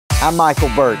I'm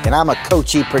Micheal Burt, and I'm a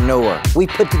coachepreneur. We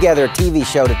put together a TV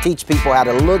show to teach people how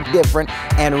to look different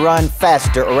and run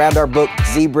faster around our book,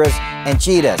 Zebras and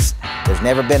Cheetahs. There's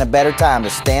never been a better time to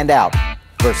stand out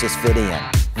versus fit in.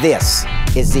 This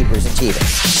is Zebras and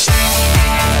Cheetahs.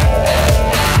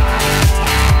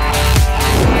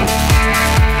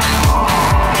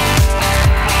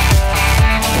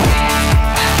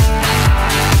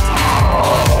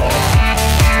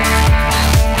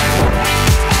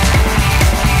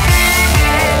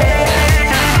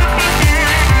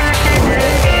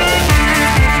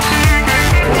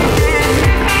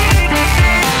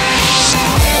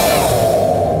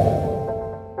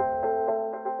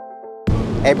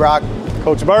 Hey Brock.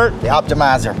 Coach Burt. The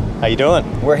Optimizer. How you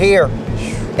doing? We're here,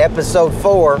 episode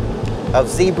 4 of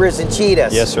Zebras and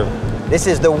Cheetahs. Yes, sir. This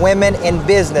is the Women in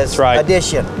Business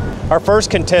edition. Our first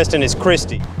contestant is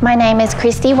Christi. My name is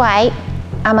Christi White.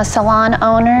 I'm a salon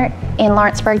owner in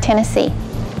Lawrenceburg, Tennessee.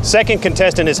 Second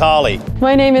contestant is Holly.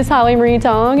 My name is Holly Marie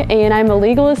Tong, and I'm a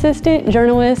legal assistant,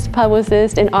 journalist,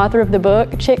 publicist, and author of the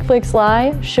book Chick Flicks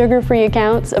Lie, Sugar-Free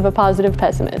Accounts of a Positive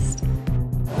Pessimist.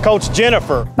 Coach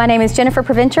Jennifer. My name is Jennifer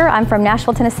Provencher. I'm from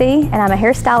Nashville, Tennessee, and I'm a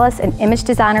hairstylist and image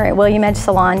designer at William Edge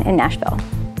Salon in Nashville.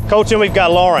 Coach, and we've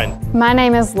got Lauran. My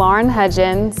name is Lauran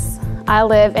Hudgins. I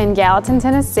live in Gallatin,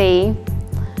 Tennessee.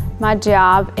 My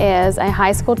job is a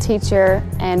high school teacher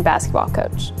and basketball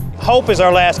coach. Hope is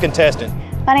our last contestant.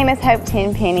 My name is Hope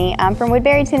Tenpenny. I'm from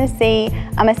Woodbury, Tennessee.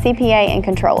 I'm a CPA and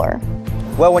controller.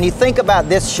 Well, when you think about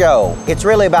this show, it's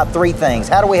really about 3 things.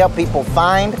 How do we help people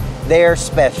find their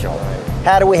special?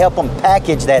 How do we help them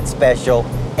package that special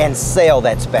and sell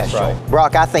that special? Right.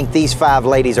 Brock, I think these 5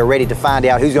 ladies are ready to find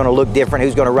out who's going to look different,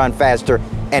 who's going to run faster,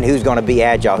 and who's going to be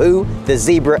agile. Who the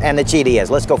zebra and the cheetah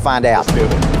is. Let's go find out. Let's do it.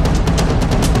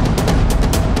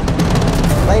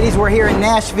 Ladies, we're here in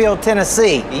Nashville,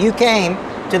 Tennessee. You came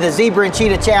to the Zebra and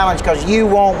Cheetah Challenge because you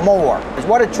want more.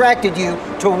 What attracted you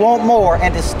to want more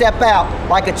and to step out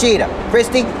like a cheetah?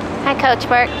 Christi? Hi, Coach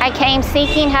Burt. I came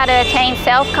seeking how to attain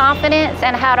self-confidence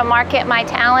and how to market my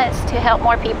talents to help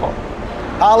more people.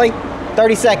 Holly,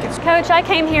 30 seconds. Coach, I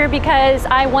came here because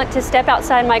I want to step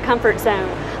outside my comfort zone.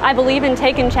 I believe in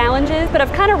taking challenges, but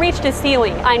I've kind of reached a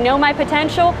ceiling. I know my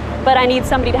potential, but I need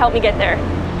somebody to help me get there.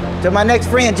 To my next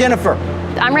friend, Jennifer.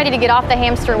 I'm ready to get off the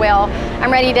hamster wheel.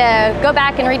 I'm ready to go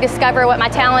back and rediscover what my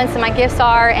talents and my gifts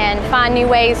are and find new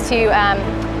ways to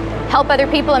help other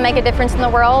people and make a difference in the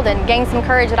world and gain some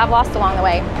courage that I've lost along the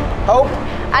way. Hope?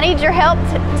 I need your help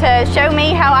to show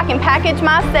me how I can package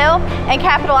myself and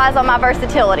capitalize on my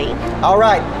versatility. All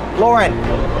right, Lauran.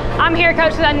 I'm here,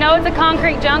 Coach, because I know it's a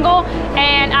concrete jungle,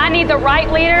 and I need the right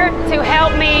leader to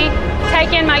help me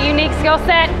take in my unique skill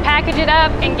set, package it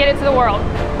up, and get it to the world.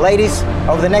 Ladies,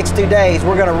 over the next 2 days,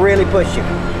 we're going to really push you.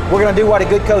 We're going to do what a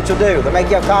good coach will do. They'll make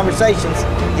you have conversations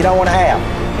you don't want to have.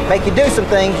 Make you do some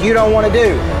things you don't want to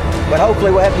do. But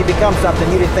hopefully we'll help you become something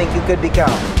you didn't think you could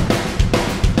become.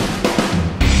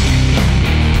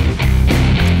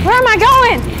 Where am I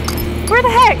going? Where the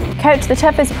heck? Coach, the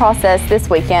toughest process this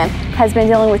weekend has been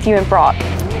dealing with you and Brock.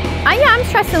 Yeah, I'm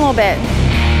stressing a little bit.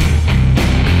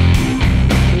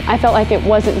 I felt like it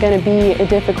wasn't going to be a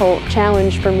difficult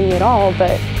challenge for me at all,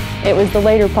 but it was the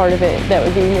later part of it that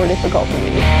would be more difficult for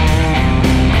me.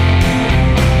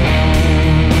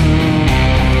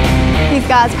 These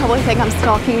guys probably think I'm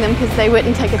stalking them because they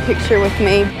wouldn't take a picture with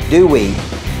me. Do we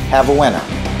have a winner?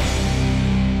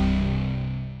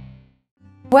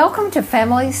 Welcome to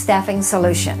Family Staffing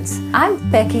Solutions. I'm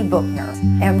Becci Bookner,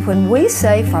 and when we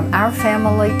say from our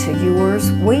family to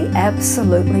yours, we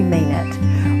absolutely mean it.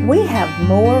 We have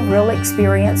more real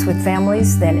experience with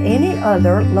families than any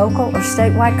other local or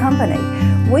statewide company.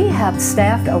 We have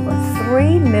staffed over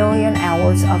 3 million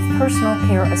hours of personal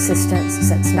care assistance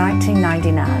since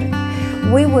 1999.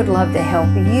 We would love to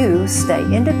help you stay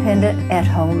independent, at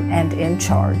home, and in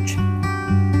charge.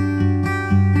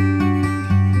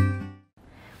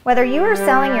 Whether you are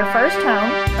selling your first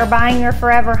home or buying your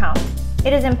forever home,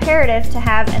 it is imperative to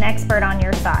have an expert on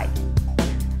your side.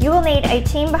 You will need a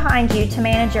team behind you to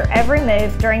manage your every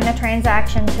move during the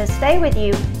transaction to stay with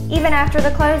you even after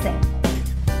the closing.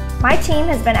 My team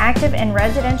has been active in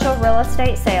residential real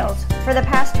estate sales for the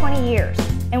past 20 years,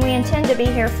 and we intend to be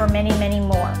here for many, many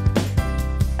more.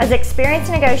 As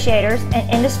experienced negotiators and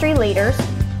industry leaders,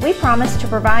 we promise to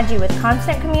provide you with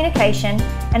constant communication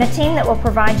and a team that will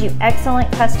provide you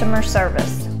excellent customer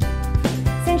service.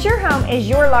 Since your home is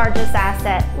your largest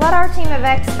asset, let our team of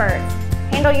experts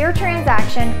handle your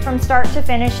transaction from start to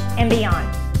finish and beyond.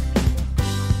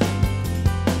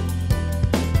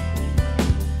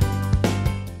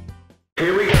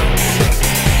 Here we go.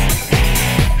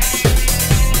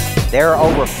 There are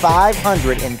over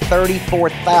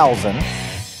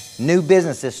 534,000 new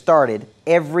businesses started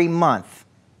every month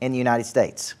in the United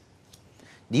States.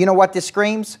 Do you know what this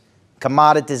screams?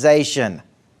 Commoditization,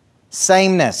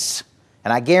 sameness.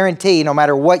 And I guarantee no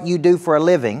matter what you do for a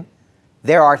living,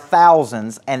 there are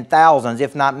thousands and thousands,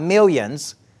 if not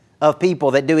millions, of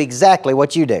people that do exactly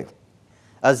what you do.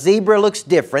 A zebra looks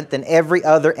different than every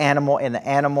other animal in the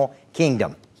animal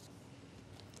kingdom.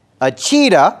 A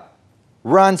cheetah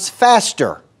runs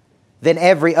faster than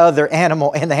every other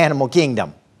animal in the animal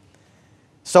kingdom.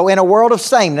 So in a world of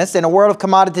sameness, in a world of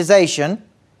commoditization,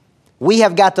 we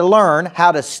have got to learn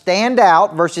how to stand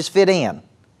out versus fit in,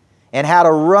 and how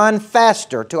to run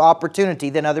faster to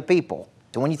opportunity than other people.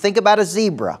 So when you think about a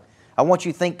zebra, I want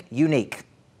you to think unique.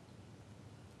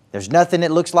 There's nothing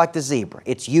that looks like the zebra.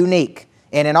 It's unique.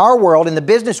 And in our world, in the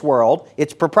business world,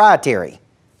 it's proprietary,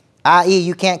 i.e.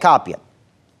 you can't copy it.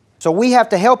 So we have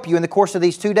to help you in the course of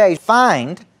these 2 days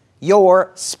find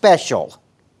your special.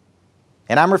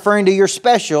 And I'm referring to your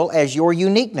special as your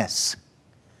uniqueness.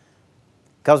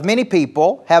 Because many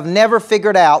people have never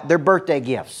figured out their birthday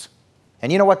gifts.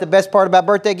 And you know what the best part about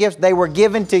birthday gifts? They were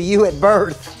given to you at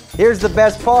birth. Here's the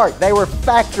best part. They were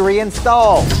factory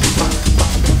installed.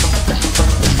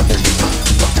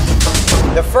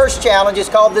 The first challenge is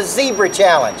called the Zebra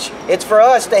Challenge. It's for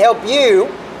us to help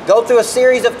you go through a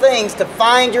series of things to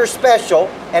find your special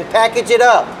and package it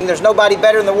up. And there's nobody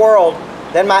better in the world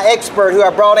than my expert who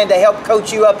I brought in to help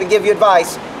coach you up and give you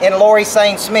advice in Lori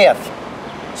Sain Smith.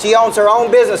 She owns her own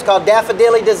business called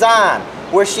Daffodilly Design,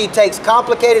 where she takes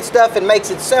complicated stuff and makes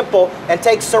it simple, and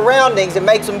takes surroundings and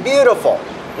makes them beautiful.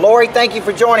 Lori, thank you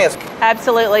for joining us.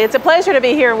 Absolutely. It's a pleasure to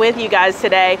be here with you guys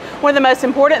today. One of the most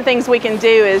important things we can do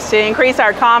is to increase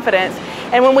our confidence.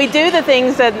 And when we do the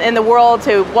things in the world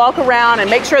to walk around and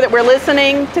make sure that we're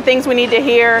listening to things we need to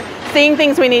hear, seeing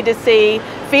things we need to see,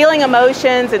 feeling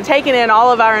emotions and taking in all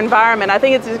of our environment, I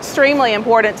think it's extremely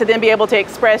important to then be able to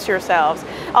express yourselves.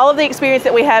 All of the experience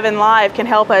that we have in life can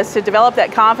help us to develop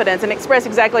that confidence and express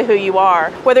exactly who you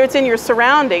are, whether it's in your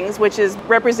surroundings, which is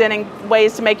representing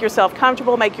ways to make yourself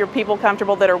comfortable, make your people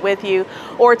comfortable that are with you,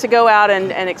 or to go out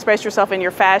and express yourself in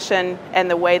your fashion and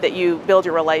the way that you build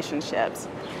your relationships.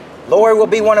 Lori will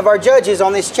be one of our judges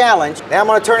on this challenge. Now I'm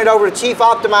going to turn it over to Chief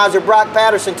Optimizer Brock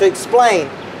Patterson to explain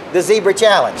the Zebra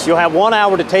Challenge. You'll have 1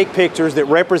 hour to take pictures that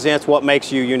represents what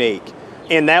makes you unique.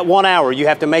 In that 1 hour, you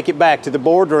have to make it back to the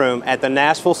boardroom at the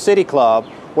Nashville City Club,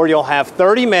 where you'll have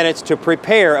 30 minutes to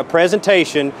prepare a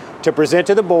presentation to present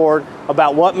to the board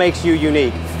about what makes you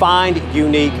unique. Find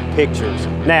unique pictures.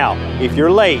 Now, if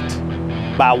you're late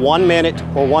by 1 minute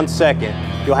or 1 second,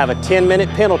 you'll have a 10-minute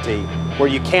penalty where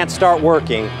you can't start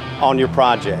working on your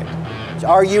project.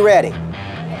 Are you ready?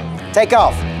 Take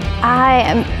off. I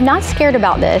am not scared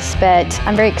about this, but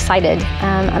I'm very excited.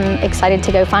 I'm excited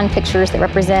to go find pictures that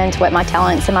represent what my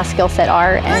talents and my skill set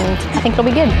are, and I think it'll be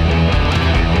good.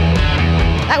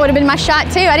 That would have been my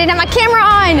shot too. I didn't have my camera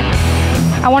on.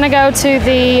 I want to go to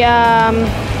the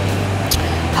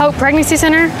Hope Pregnancy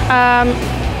Center.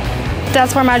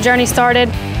 That's where my journey started.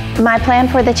 My plan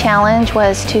for the challenge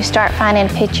was to start finding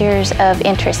pictures of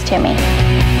interest to me.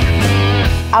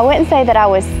 I wouldn't say that I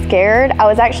was scared. I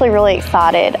was actually really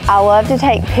excited. I love to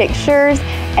take pictures,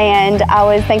 and I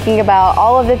was thinking about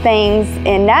all of the things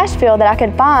in Nashville that I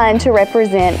could find to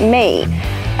represent me.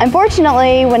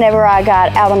 Unfortunately, whenever I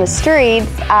got out on the streets,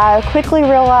 I quickly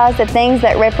realized that things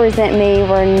that represent me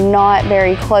were not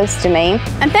very close to me.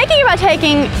 I'm thinking about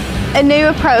taking a new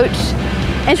approach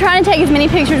and trying to take as many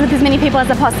pictures with as many people as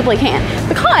I possibly can,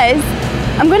 because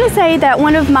I'm going to say that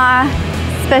one of my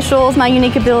specials, my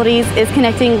unique abilities, is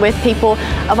connecting with people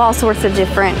of all sorts of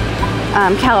different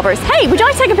calibers. Hey, would you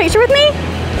like to take a picture with me?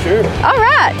 Sure. All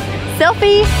right,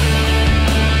 selfie.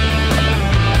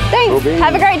 Thanks,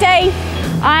 have a great day.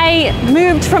 I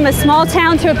moved from a small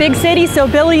town to a big city, so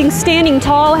being standing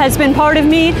tall has been part of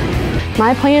me.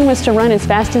 My plan was to run as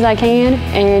fast as I can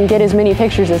and get as many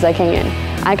pictures as I can.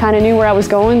 I kind of knew where I was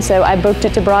going, so I booked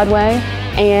it to Broadway,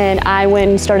 and I went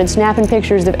and started snapping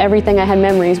pictures of everything I had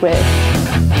memories with.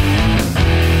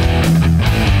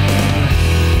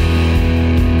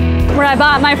 Where I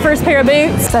bought my first pair of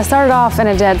boots. So I started off in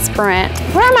a dead sprint.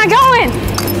 Where am I going?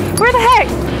 Where the heck?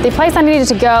 The place I needed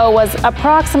to go was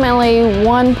approximately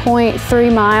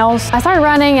 1.3 miles. I started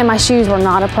running and my shoes were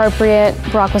not appropriate.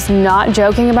 Brock was not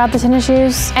joking about the tennis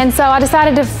shoes. And so I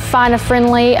decided to find a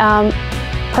friendly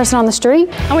person on the street.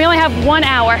 And we only have 1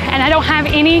 hour and I don't have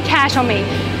any cash on me.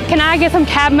 Can I get some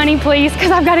cab money, please? Because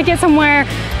I've got to get somewhere.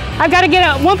 I've got to get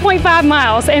 1.5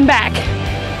 miles and back.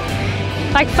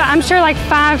 I'm sure like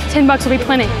 $5–10 will be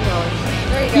plenty.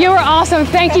 You were awesome.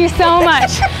 Thank you so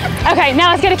much. Okay,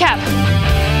 now let's get a cap.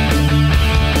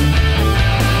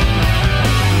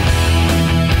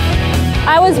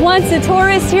 I was once a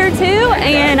tourist here too,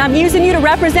 and I'm using you to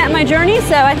represent my journey,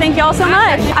 so I thank y'all so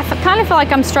much. I kind of feel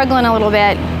like I'm struggling a little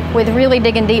bit with really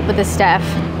digging deep with this stuff.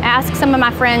 Ask some of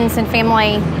my friends and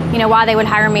family, you know, why they would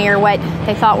hire me or what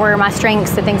they thought were my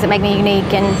strengths, the things that make me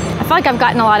unique, and I feel like I've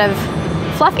gotten a lot of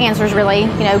fluff answers really,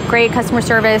 you know, great customer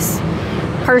service,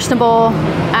 personable.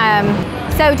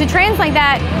 So to translate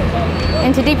that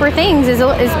into deeper things is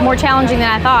more challenging than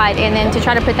I thought, and then to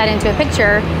try to put that into a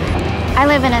picture. I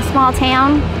live in a small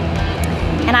town,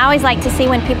 and I always like to see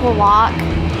when people walk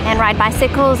and ride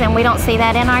bicycles, and we don't see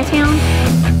that in our town.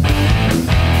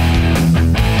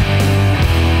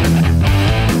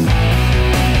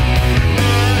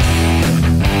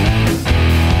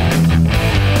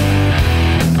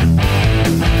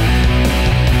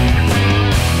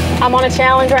 I'm on a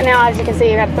challenge right now, as you can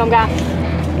see. I got the film guy.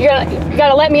 You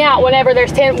gotta let me out whenever I'm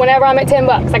at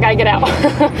 $10. I gotta get out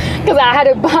because I had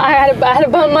to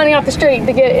bum money off the street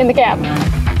to get in the cab.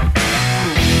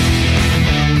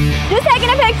 Just taking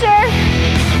a picture.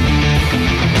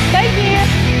 Thank you.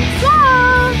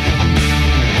 Smile.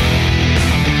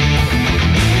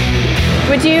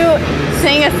 Would you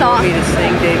sing a song? You want me to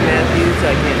sing Dave Matthews?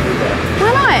 I can't do that.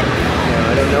 Why not? No,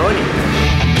 I don't know any.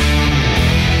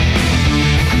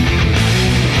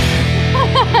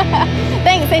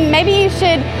 Thanks, and maybe you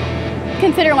should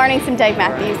consider learning some Dave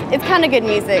Matthews. It's kind of good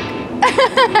music.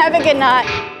 Have a good night.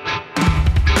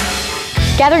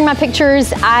 Gathering my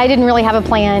pictures, I didn't really have a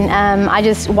plan. I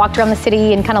just walked around the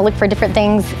city and kind of looked for different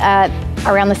things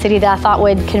around the city that I thought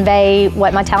would convey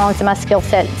what my talents and my skill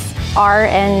sets are,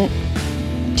 and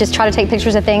just try to take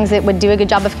pictures of things that would do a good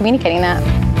job of communicating that.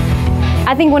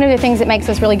 I think one of the things that makes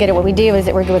us really good at what we do is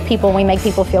that we're good with people and we make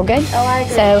people feel good. Oh, I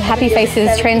agree. So happy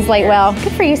faces translate well.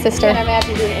 Good for you, sister.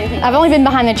 I've only been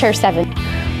behind the chair 7.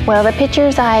 Well, the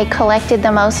pictures I collected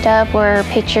the most of were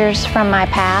pictures from my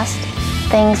past,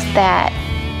 things that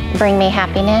bring me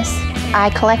happiness.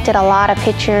 I collected a lot of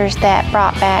pictures that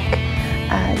brought back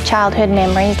childhood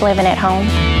memories living at home.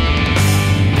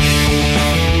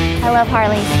 I love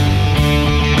Harley.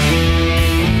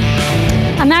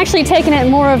 I'm actually taking it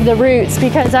more of the roots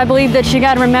because I believe that you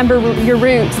got to remember your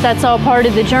roots. That's all part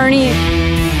of the journey.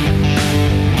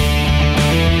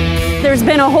 There's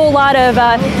been a whole lot of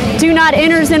do not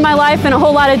enters in my life and a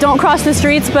whole lot of don't cross the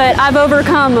streets, but I've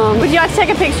overcome them. Would you like to take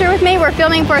a picture with me? We're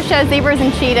filming for a show, Zebras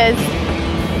and Cheetahs.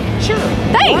 Sure.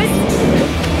 Thanks.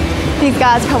 What? These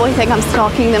guys probably think I'm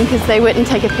stalking them because they wouldn't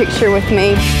take a picture with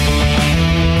me.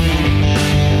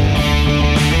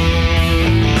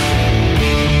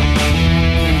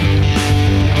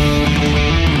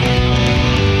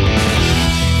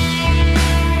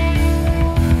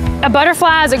 A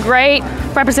butterfly is a great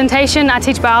representation, I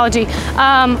teach biology,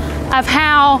 of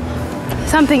how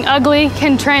something ugly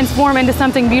can transform into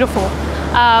something beautiful.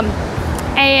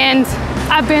 And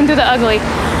I've been through the ugly,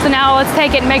 so now let's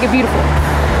take it and make it beautiful.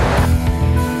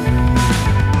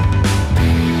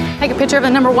 Take a picture of the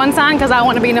 #1 sign because I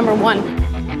want to be #1.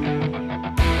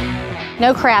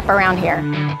 No crap around here.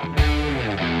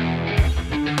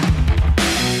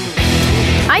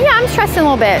 Yeah, I'm stressing a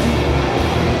little bit.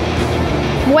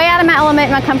 Way out of my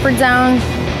element, my comfort zone.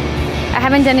 I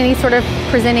haven't done any sort of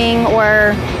presenting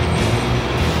or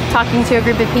talking to a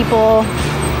group of people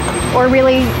or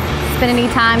really spent any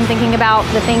time thinking about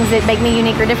the things that make me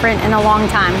unique or different in a long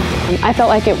time. I felt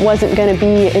like it wasn't going to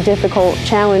be a difficult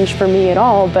challenge for me at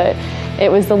all, but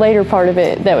it was the later part of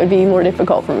it that would be more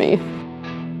difficult for me.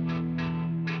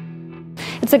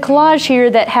 It's a collage here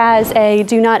that has a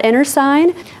do not enter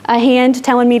sign, a hand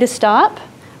telling me to stop,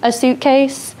 a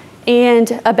suitcase,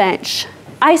 and a bench.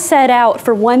 I set out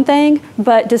for one thing,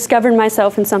 but discovered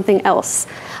myself in something else.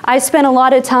 I spent a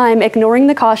lot of time ignoring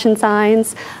the caution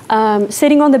signs,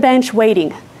 sitting on the bench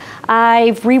waiting.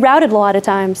 I've rerouted a lot of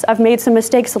times. I've made some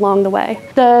mistakes along the way.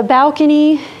 The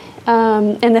balcony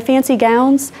and the fancy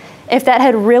gowns, if that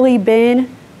had really been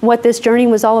what this journey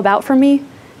was all about for me,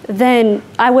 then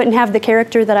I wouldn't have the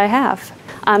character that I have.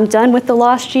 I'm done with the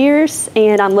lost years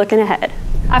and I'm looking ahead.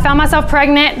 I found myself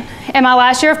pregnant in my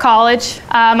last year of college.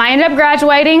 I ended up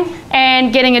graduating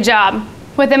and getting a job.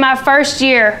 Within my first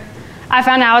year, I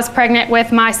found out I was pregnant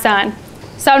with my son.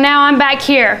 So now I'm back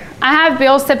here. I have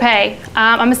bills to pay.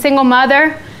 I'm a single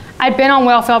mother. I'd been on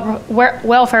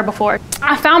welfare before.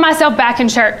 I found myself back in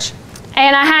church.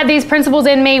 And I had these principles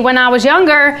in me when I was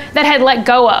younger that I had let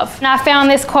go of. And I found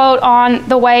this quote on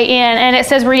the way in, and it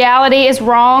says, reality is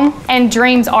wrong and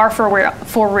dreams are for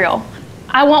real.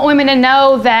 I want women to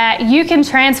know that you can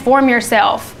transform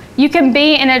yourself. You can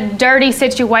be in a dirty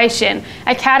situation.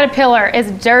 A caterpillar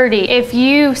is dirty. If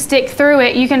you stick through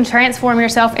it, you can transform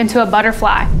yourself into a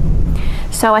butterfly.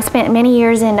 So I spent many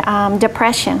years in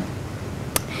depression.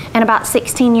 And about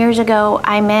 16 years ago,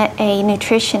 I met a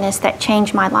nutritionist that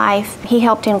changed my life. He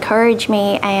helped encourage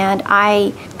me, and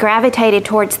I gravitated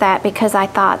towards that because I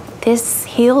thought, this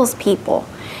heals people.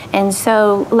 And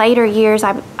so later years,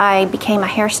 I became a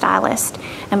hairstylist.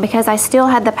 And because I still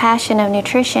had the passion of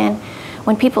nutrition,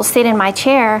 when people sit in my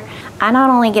chair, I not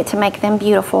only get to make them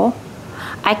beautiful,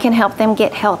 I can help them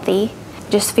get healthy,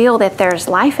 just feel that there's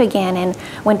life again. And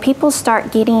when people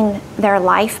start getting their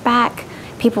life back,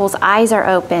 people's eyes are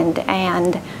opened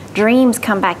and dreams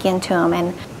come back into them.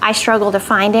 And I struggled to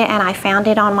find it, and I found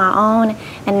it on my own.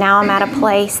 And now I'm at a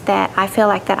place that I feel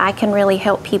like that I can really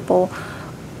help people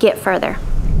get further.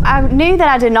 I knew that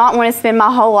I did not want to spend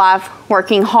my whole life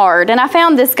working hard. And I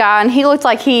found this guy, and he looked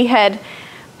like he had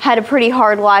a pretty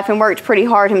hard life and worked pretty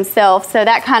hard himself. So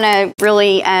that kind of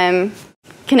really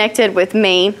connected with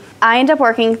me. I ended up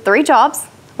working 3 jobs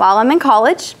while I'm in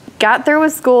college, got through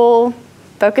with school,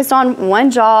 focused on one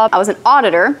job. I was an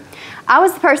auditor. I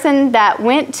was the person that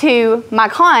went to my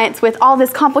clients with all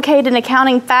this complicated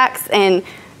accounting facts and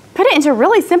put it into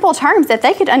really simple terms that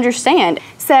they could understand.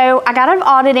 So I got out of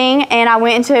auditing and I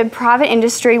went into private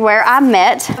industry where I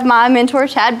met my mentor,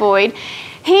 Chad Boyd.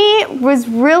 He was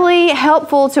really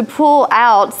helpful to pull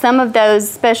out some of those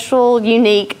special,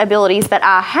 unique abilities that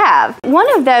I have.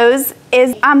 One of those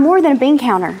is I'm more than a bean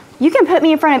counter. You can put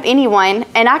me in front of anyone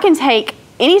and I can take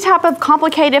any type of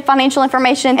complicated financial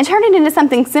information and turn it into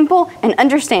something simple and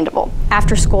understandable.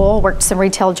 After school, worked some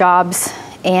retail jobs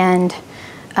and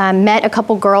met a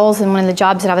couple girls in one of the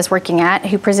jobs that I was working at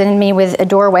who presented me with a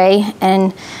doorway,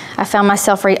 and I found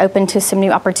myself very open to some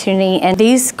new opportunity. And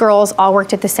these girls all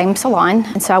worked at the same salon,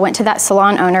 and so I went to that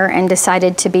salon owner and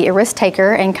decided to be a risk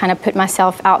taker and kind of put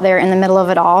myself out there in the middle of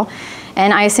it all.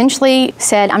 And I essentially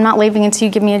said, I'm not leaving until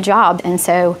you give me a job. And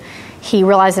so he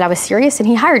realized that I was serious and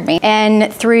he hired me.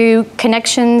 And through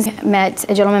connections, met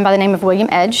a gentleman by the name of William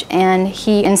Edge, and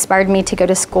he inspired me to go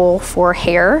to school for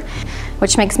hair,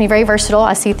 which makes me very versatile.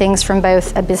 I see things from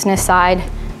both a business side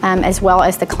as well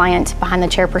as the client behind the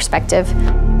chair perspective.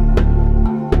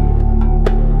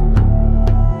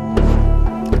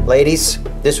 Ladies,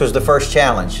 this was the first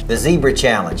challenge, the Zebra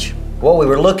Challenge. What we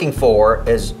were looking for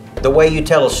is the way you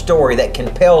tell a story that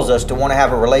compels us to want to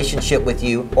have a relationship with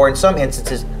you, or in some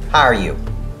instances, hire you.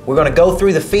 We're going to go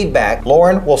through the feedback.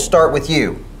 Lauran, we'll start with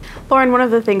you. Lauran, one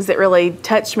of the things that really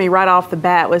touched me right off the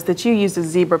bat was that you used a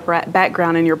zebra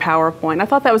background in your PowerPoint. I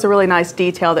thought that was a really nice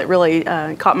detail that really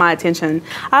caught my attention.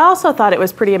 I also thought it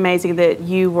was pretty amazing that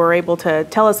you were able to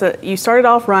tell us that you started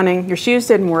off running, your shoes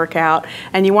didn't work out,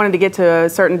 and you wanted to get to a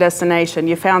certain destination.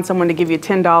 You found someone to give you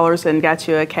 $10 and got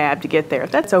you a cab to get there.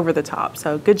 That's over the top,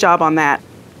 so good job on that.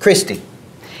 Christi.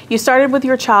 You started with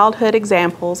your childhood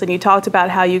examples, and you talked about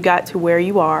how you got to where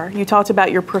you are. You talked about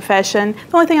your profession.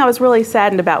 The only thing I was really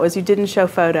saddened about was you didn't show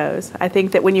photos. I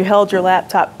think that when you held your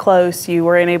laptop close, you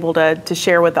were unable to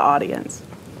share with the audience.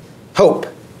 Hope.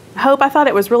 Hope, I thought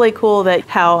it was really cool that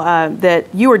how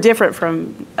that you were different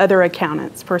from other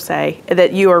accountants per se,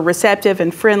 that you are receptive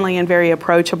and friendly and very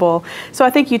approachable. So I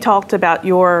think you talked about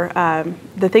your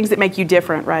the things that make you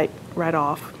different right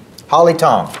off. Holly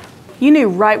Tong. You knew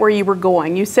right where you were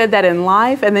going. You said that in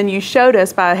life, and then you showed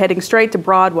us by heading straight to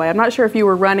Broadway. I'm not sure if you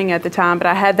were running at the time, but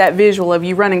I had that visual of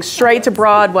you running straight to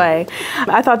Broadway.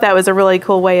 I thought that was a really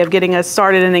cool way of getting us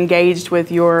started and engaged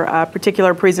with your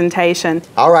particular presentation.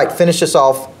 All right, finish us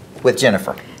off with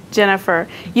Jennifer. Jennifer,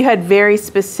 you had very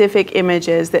specific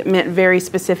images that meant very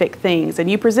specific things, and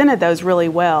you presented those really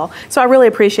well. So I really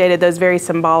appreciated those very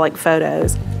symbolic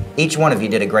photos. Each one of you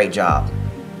did a great job.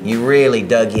 You really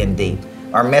dug in deep.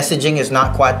 Our messaging is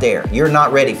not quite there. You're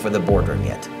not ready for the boardroom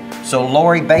yet. So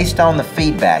Lori, based on the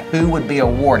feedback, who would be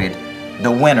awarded the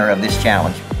winner of this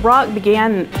challenge? Brock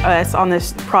began us on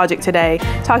this project today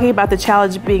talking about the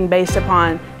challenge being based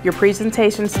upon your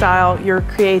presentation style, your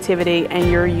creativity,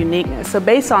 and your uniqueness. So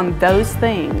based on those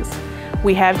things,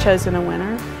 we have chosen a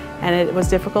winner, and it was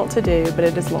difficult to do, but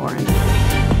it is Lauran.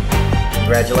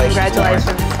 Congratulations. Congratulations.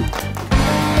 Lauran.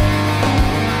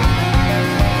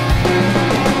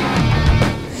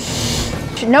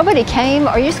 Nobody came.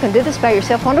 Are you just going to do this by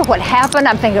yourself? Wonder what happened.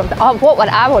 I'm thinking, oh, what would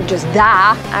I would just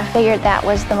die. I figured that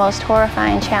was the most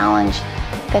horrifying challenge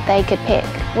that they could pick.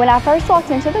 When I first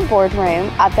walked into the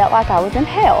boardroom, I felt like I was in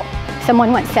hell.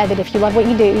 Someone once said that if you love what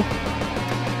you do,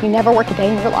 you never work a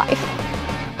day in your life.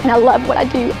 And I love what I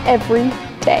do every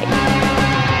day.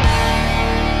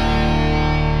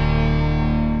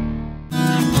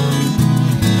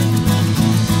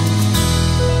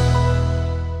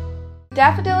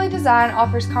 Daffodilly Design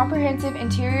offers comprehensive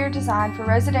interior design for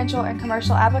residential and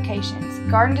commercial applications,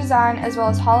 garden design, as well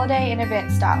as holiday and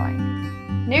event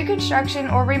styling. New construction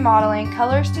or remodeling,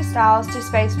 colors to styles to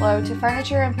space flow to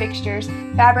furniture and fixtures,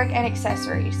 fabric and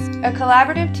accessories. A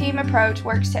collaborative team approach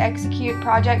works to execute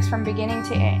projects from beginning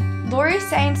to end. Lori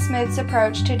Sain Smith's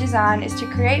approach to design is to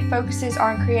create focuses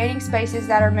on creating spaces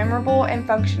that are memorable and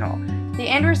functional. The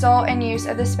end result and use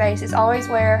of the space is always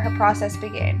where her process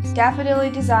begins.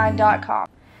 daffodillydesign.com.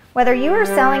 Whether you are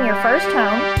selling your first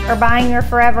home or buying your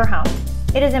forever home,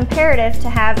 it is imperative to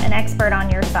have an expert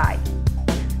on your side.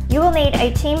 You will need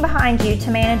a team behind you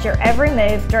to manage your every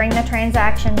move during the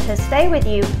transaction to stay with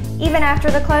you even after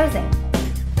the closing.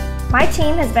 My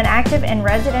team has been active in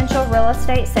residential real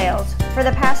estate sales for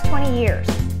the past 20 years,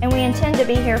 and we intend to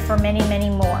be here for many, many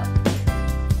more.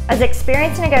 As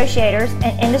experienced negotiators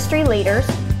and industry leaders,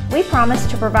 we promise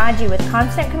to provide you with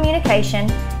constant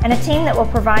communication and a team that will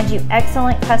provide you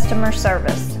excellent customer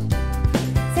service.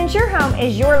 Since your home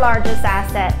is your largest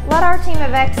asset, let our team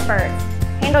of experts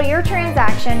handle your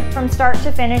transaction from start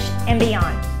to finish and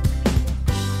beyond.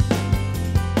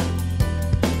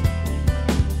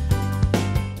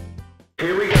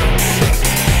 Here we go.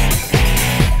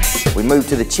 We move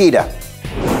to the Cheetah.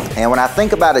 And when I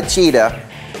think about a Cheetah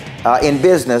in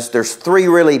business, there's three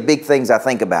really big things I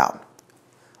think about.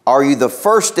 Are you the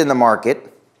first in the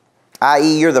market,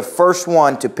 i.e. you're the first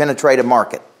one to penetrate a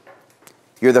market?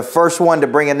 You're the first one to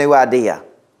bring a new idea.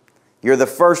 You're the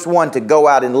first one to go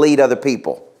out and lead other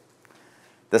people.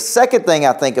 The second thing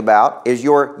I think about is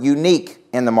you're unique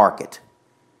in the market.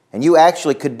 And you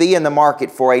actually could be in the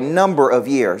market for a number of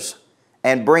years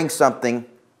and bring something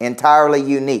entirely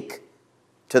unique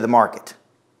to the market.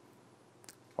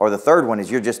 Or the third one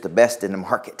is you're just the best in the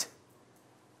market.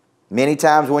 Many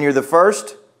times when you're the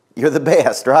first, you're the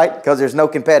best, right? Because there's no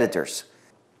competitors.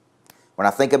 When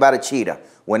I think about a Cheetah,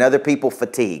 when other people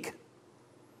fatigue,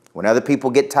 when other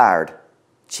people get tired,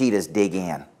 Cheetahs dig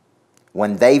in.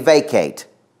 When they vacate,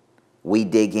 we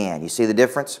dig in. You see the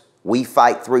difference? We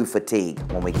fight through fatigue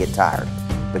when we get tired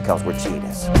because we're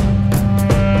Cheetahs.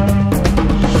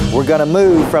 We're going to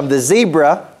move from the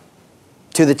zebra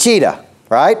to the cheetah,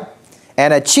 right?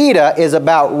 And a cheetah is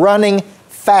about running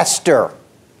faster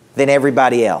than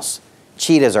everybody else.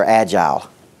 Cheetahs are agile.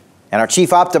 And our chief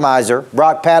optimizer,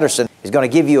 Brock Patterson, is going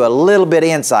to give you a little bit of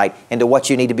insight into what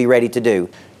you need to be ready to do.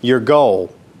 Your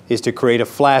goal is to create a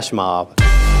flash mob.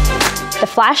 The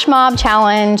flash mob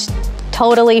challenge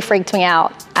totally freaked me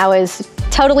out. I was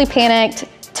totally panicked,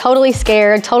 totally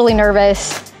scared, totally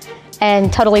nervous,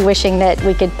 and totally wishing that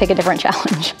we could pick a different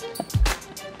challenge.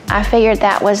 I figured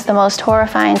that was the most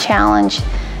horrifying challenge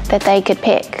that they could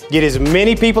pick. Get as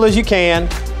many people as you can.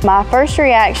 My first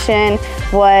reaction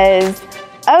was,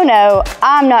 oh no,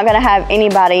 I'm not going to have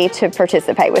anybody to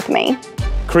participate with me.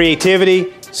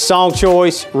 Creativity, song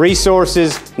choice,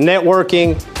 resources,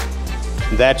 networking,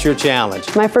 that's your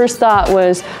challenge. My first thought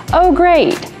was, oh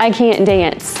great, I can't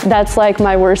dance. That's like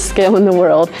my worst skill in the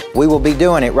world. We will be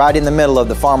doing it right in the middle of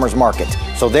the farmer's market.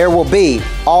 So there will be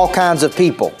all kinds of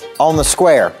people on the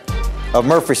square of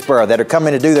Murfreesboro that are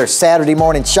coming to do their Saturday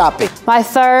morning shopping. My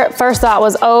first thought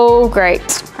was, oh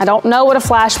great. I don't know what a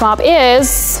flash mob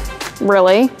is,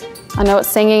 really. I know it's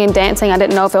singing and dancing. I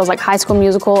didn't know if it was like High School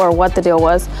Musical or what the deal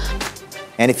was.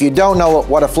 And if you don't know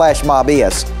what a flash mob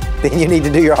is, then you need to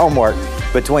do your homework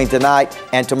between tonight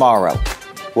and tomorrow.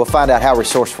 We'll find out how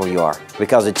resourceful you are,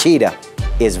 because a cheetah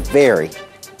is very,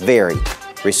 very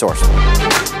resourceful.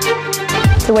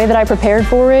 The way that I prepared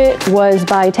for it was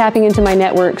by tapping into my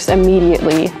networks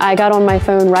immediately. I got on my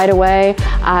phone right away.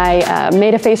 I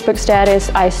made a Facebook status.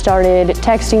 I started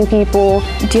texting people.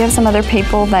 Do you have some other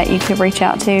people that you could reach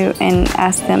out to and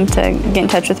ask them to get in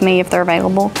touch with me if they're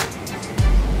available?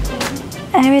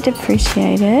 I would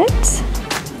appreciate it.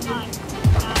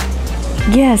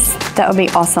 Yes, that would be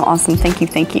awesome, awesome. Thank you,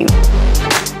 thank you.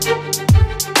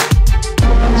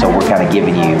 So we're kind of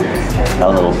giving you a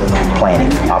little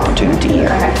planning opportunity here.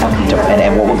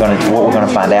 And what we're going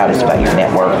to find out is about your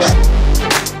networks.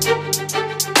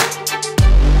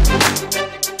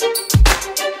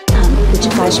 Which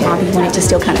flash mob you want it to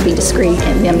still kind of be discreet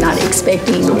and them not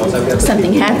expecting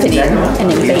something happening and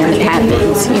then bam, it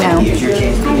happens, you know.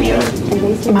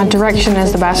 My direction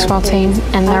is the basketball team,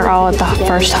 and they're all at the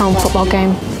first home football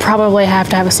game. Probably have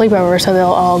to have a sleepover so they'll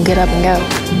all get up and go.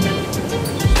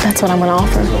 That's what I'm going to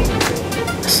offer,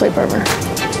 a sleepover.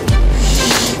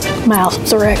 My house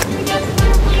is a wreck,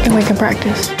 and we can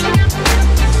practice.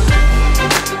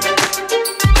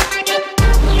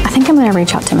 I think I'm going to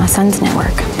reach out to my son's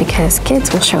network because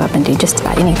kids will show up and do just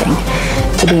about anything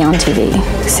to be on TV.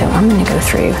 So I'm going to go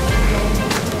through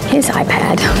his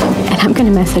iPad, and I'm going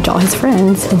to message all his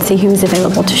friends and see who's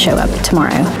available to show up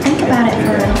tomorrow. Think about it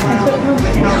for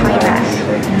and I'll call you back.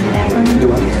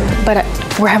 But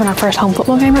we're having our first home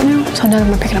football game right now, so none of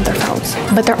them are picking up their phones.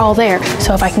 But they're all there,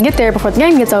 so if I can get there before the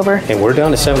game gets over. And we're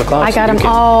done at 7 o'clock. I got them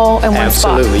all in one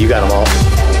spot. Absolutely, you got them all.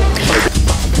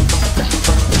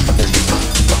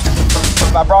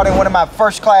 I brought in one of my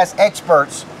first-class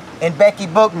experts in Becci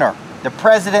Bookner, the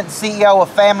president and CEO of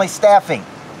Family Staffing.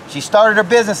 She started her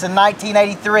business in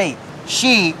 1983.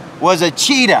 She was a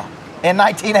cheetah in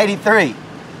 1983.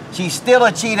 She's still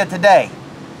a cheetah today.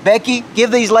 Becci,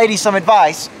 give these ladies some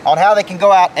advice on how they can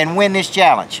go out and win this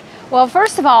challenge. Well,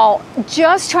 first of all,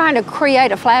 just trying to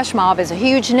create a flash mob is a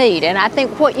huge need. And I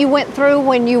think what you went through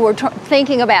when you were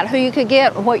thinking about who you could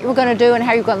get, what you were going to do, and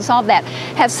how you're going to solve that,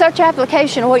 has such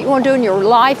application of what you want to do in your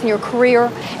life and your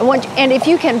career. And if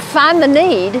you can find the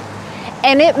need,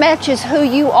 and it matches who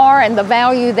you are and the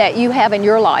value that you have in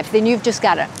your life, then you've just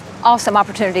got an awesome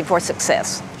opportunity for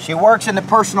success. She works in the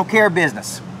personal care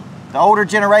business, the older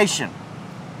generation.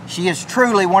 She is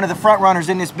truly one of the front runners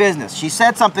in this business. She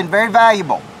said something very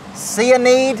valuable. See a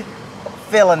need,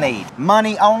 fill a need.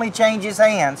 Money only changes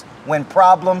hands when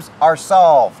problems are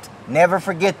solved. Never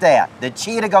forget that. The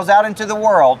cheetah goes out into the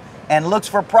world and looks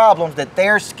for problems that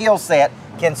their skill set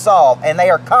can solve, and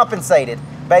they are compensated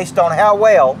based on how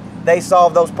well they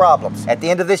solve those problems. At the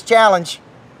end of this challenge,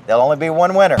 there'll only be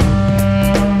one winner.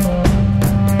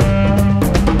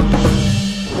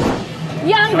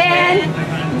 Young man,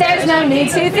 there's no need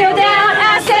to feel down.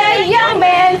 I said, young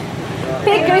man,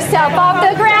 pick yourself off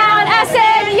the ground. I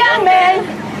said, young man,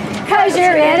 'cause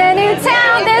you're in a new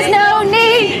town. There's no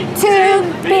need to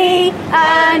be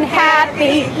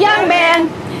unhappy. Young man,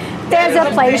 there's a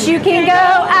place you can go.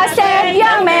 I said,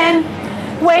 young man,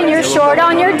 when you're short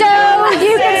on your dough,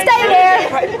 you can stay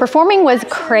there. Performing was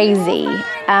crazy.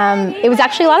 It was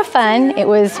actually a lot of fun. It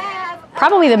was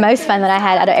probably the most fun that I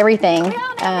had out of everything,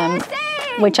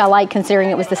 which I like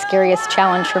considering it was the scariest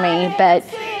challenge for me. But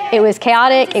it was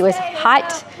chaotic, it was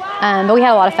hot, but we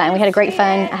had a lot of fun. We had a great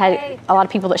fun. I had a lot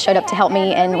of people that showed up to help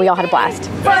me, and we all had a blast.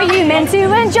 For you men to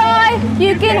enjoy,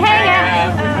 you can hang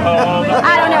out.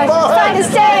 I don't know, it's fun to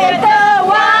stay at the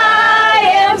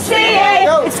YMCA.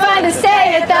 It's fun to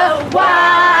stay at the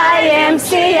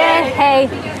YMCA. Hey,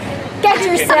 get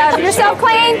yourself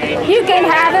clean. You can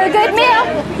have a good meal.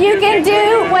 You can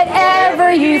do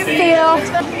whatever you feel.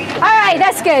 All right,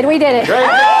 that's good. We did it. Great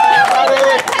job,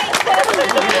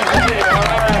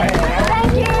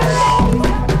 Thank you.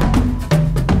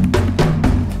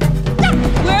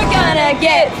 We're gonna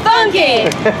get funky.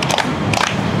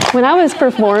 When I was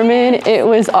performing, it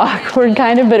was awkward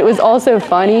kind of, but it was also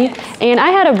funny. And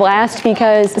I had a blast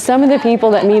because some of the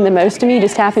people that mean the most to me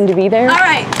just happened to be there. All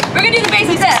right, we're gonna do the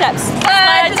basic steps.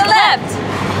 Slide to the left,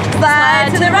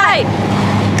 slide to the right.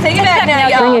 Take it back now,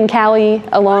 y'all. Bringing Callie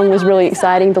along was really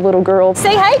exciting, the little girl.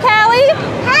 Say hey, Callie.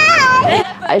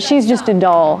 Hi. She's just a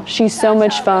doll. She's so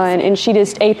much fun, and she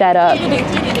just ate that up.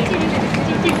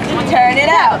 Turn it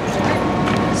out.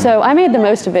 So I made the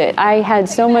most of it. I had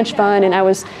so much fun, and I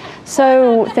was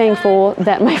so thankful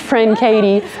that my friend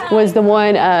Katie was the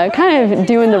one kind of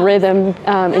doing the rhythm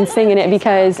and singing it,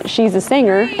 because she's a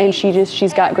singer and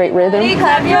she's got great rhythm.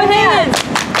 Clap your hands.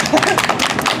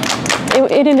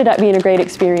 It ended up being a great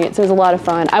experience. It was a lot of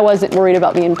fun. I wasn't worried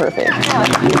about being perfect. Okay,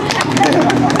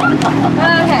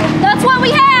 that's what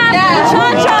we have. Yeah.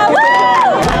 Cha-cha,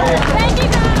 woo! Thank you,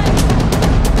 guys.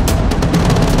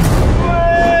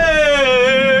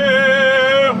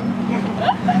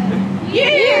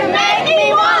 You make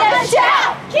me want to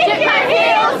shout. Kick your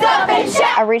heels up and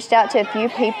shout. I reached out to a few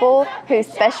people who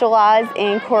specialize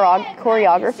in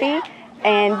choreography,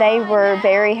 and they were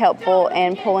very helpful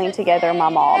in pulling together my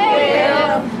mob.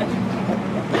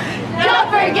 Don't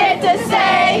forget to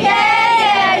say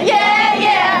yeah, yeah, yeah,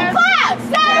 yeah. Clap,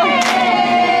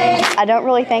 say! I don't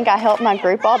really think I helped my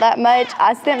group all that much.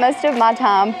 I spent most of my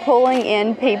time pulling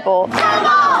in people. Come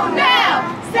on now,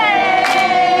 say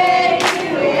it.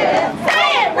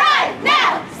 Say it right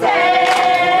now, say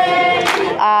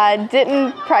I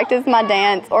didn't practice my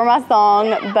dance or my song,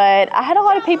 but I had a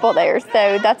lot of people there,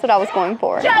 so that's what I was going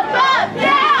for. Jump up,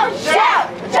 down,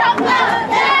 shout! Jump up,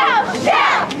 down,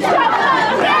 shout! Jump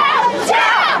up, down,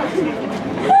 shout!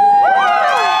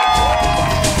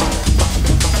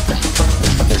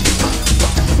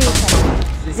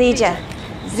 Zija,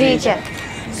 Zija,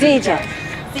 Zija,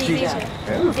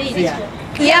 Zija.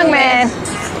 Young man,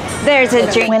 there's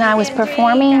a dream. When I was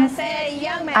performing,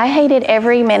 I hated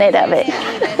every minute of it.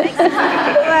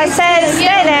 I said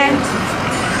stay there.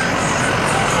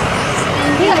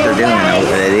 What they're doing, though,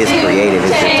 that is creative, is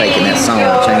they're taking that song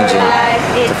and changing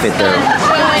it to fit their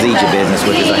ZEBRAS business,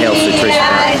 which is a health nutrition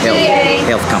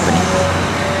health company.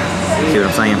 See what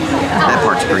I'm saying? That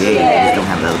part's creative. You just don't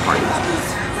have the other part.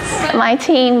 My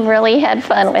team really had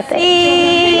fun with it.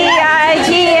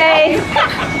 Z-I-G-A.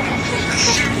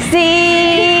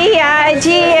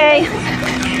 Z-I-G-A.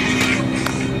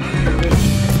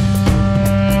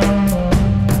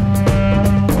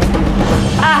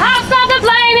 I hopped off the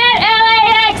plane at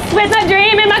LAX with my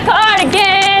dream in my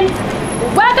cardigan.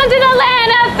 Welcome to the land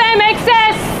of fame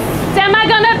excess. Am I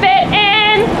gonna fit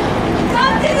in?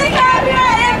 Come to the caviar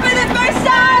and for the first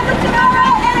time with tomorrow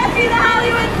and I see the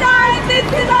Hollywood signs. This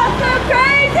is all so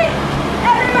crazy.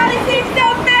 Everybody seems so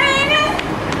famous.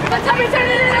 My tummy's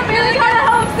turning and I'm feeling kind of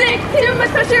homesick. Too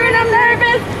much pressure and I'm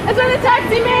nervous. That's when the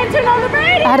taxi man turned on the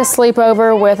radio. I had a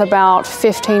sleepover with about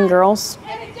 15 girls,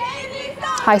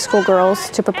 high school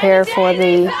girls, to prepare for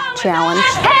the challenge.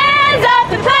 Hands up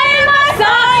to play my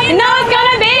song. You know it's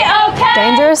gonna be okay.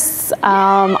 Dangerous,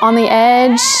 on the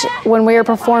edge, when we were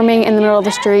performing in the middle of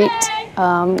the street,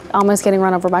 almost getting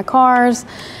run over by cars,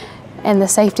 and the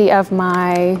safety of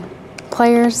my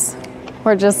players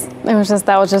were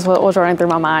that was just what was running through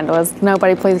my mind was,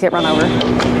 nobody please get run over.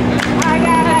 I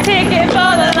got a ticket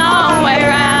for the long way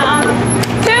round.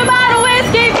 2 bottle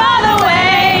whiskey for the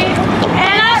way.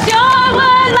 And I sure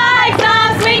would like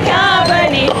some sweet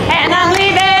company. And I'm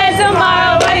leaving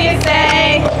tomorrow, what do you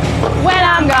say? When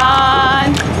I'm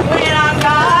gone. When I'm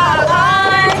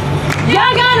gone.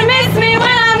 You're gonna miss me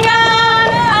when I'm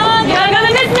gone. You're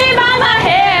gonna miss me by my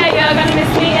hair. You're gonna miss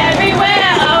me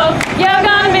everywhere. Oh, you're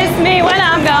gonna miss me when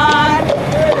I'm gone.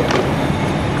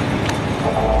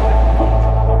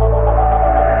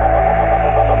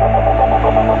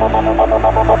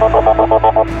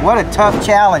 What a tough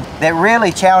challenge that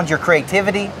really challenged your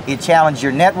creativity. It challenged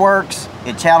your networks.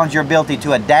 It challenged your ability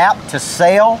to adapt, to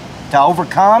sail, to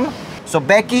overcome. So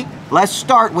Becci, let's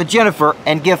start with Jennifer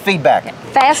and give feedback.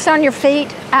 Fast on your feet.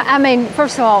 I mean,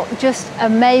 first of all, just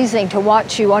amazing to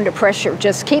watch you under pressure.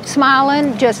 Just keep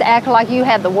smiling, just act like you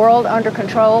had the world under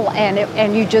control,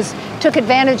 and you just took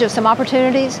advantage of some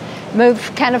opportunities,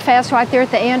 moved kind of fast right there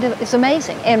at the end. It's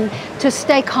amazing. And to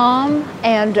stay calm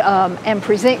and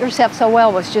present yourself so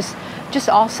well was just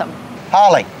awesome.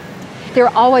 Holly. There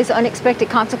are always unexpected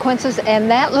consequences, and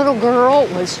that little girl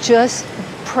was just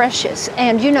precious.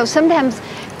 And you know, sometimes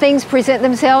things present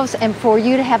themselves, and for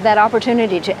you to have that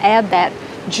opportunity to add that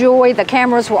joy, the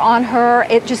cameras were on her,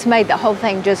 it just made the whole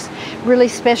thing just really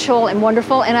special and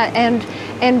wonderful, and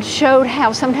showed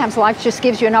how sometimes life just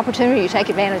gives you an opportunity to take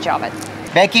advantage of it.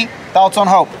 Becci, thoughts on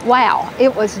Hope? Wow,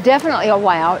 it was definitely a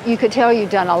wow. You could tell you've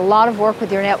done a lot of work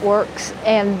with your networks,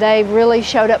 and they really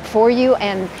showed up for you,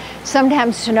 and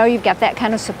sometimes to know you've got that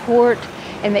kind of support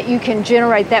and that you can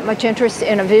generate that much interest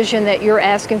in a vision that you're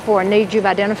asking for and need you've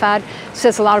identified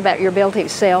says a lot about your ability to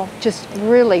sell. Just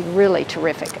really, really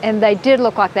terrific. And they did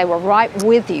look like they were right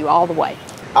with you all the way.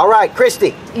 All right,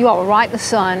 Christi. You all were right in the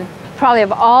sun. Probably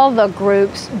of all the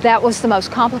groups, that was the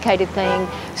most complicated thing.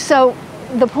 So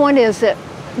the point is that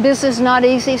business is not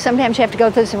easy. Sometimes you have to go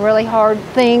through some really hard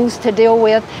things to deal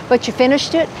with, but you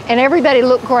finished it, and everybody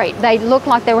looked great. They looked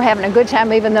like they were having a good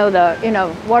time, even though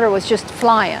the water was just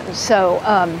flying. So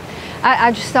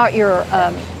I just thought your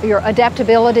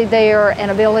adaptability there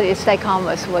and ability to stay calm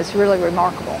was really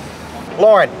remarkable.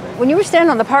 Lauran. When you were standing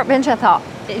on the park bench, I thought,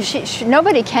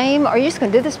 nobody came. Are you just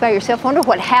going to do this by yourself? Wonder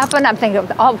what happened. I'm thinking,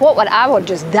 I would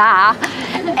just die.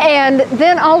 And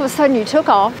then all of a sudden you took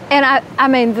off. And I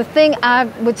mean, the thing I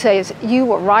would say is you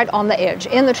were right on the edge,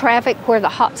 in the traffic where the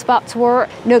hot spots were,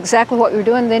 knew exactly what you were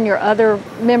doing. Then your other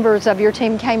members of your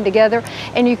team came together,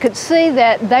 and you could see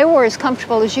that they were as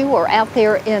comfortable as you were out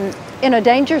there in a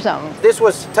danger zone. This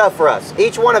was tough for us.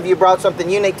 Each one of you brought something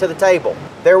unique to the table.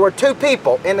 There were 2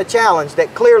 people in the challenge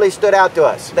that clearly stood out to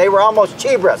us. They were almost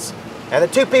ZEBRAS. And the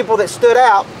 2 people that stood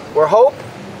out were Hope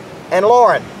and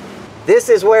Lauran. This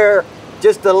is where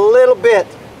just a little bit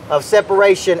of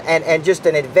separation and just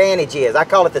an advantage is. I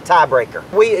call it the tiebreaker.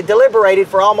 We deliberated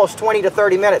for almost 20 to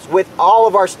 30 minutes with all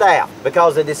of our staff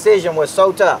because the decision was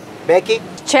so tough. Becci?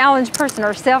 Challenge person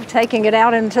herself taking it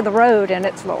out into the road, and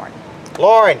it's Lauran.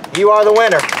 Lauran, you are the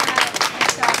winner.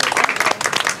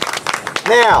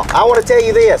 Now, I want to tell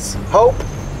you this. Hope,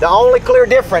 the only clear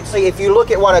difference, if you look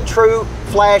at what a true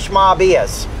flash mob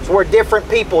is, it's where different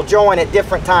people join at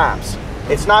different times.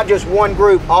 It's not just one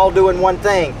group all doing one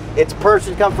thing. It's a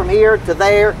person come from here to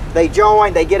there, they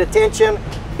join, they get attention.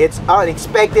 It's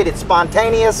unexpected, it's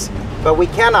spontaneous, but we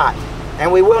cannot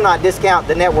and we will not discount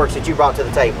the networks that you brought to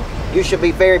the table. You should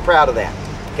be very proud of that,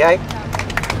 okay?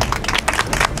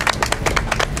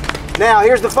 Now,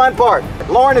 here's the fun part.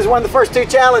 Lauran is one of the first 2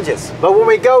 challenges, but when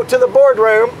we go to the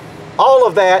boardroom, all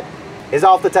of that is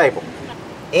off the table.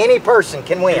 Any person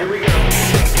can win.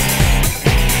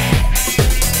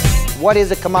 What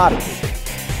is a commodity?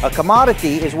 A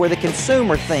commodity is where the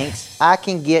consumer thinks, I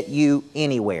can get you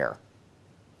anywhere.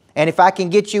 And if I can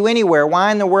get you anywhere,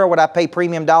 why in the world would I pay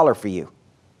premium dollar for you?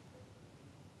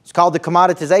 It's called the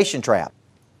commoditization trap.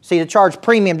 See, to charge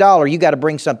premium dollar, you got to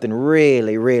bring something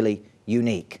really, really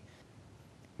unique.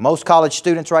 Most college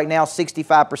students right now,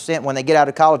 65% when they get out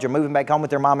of college are moving back home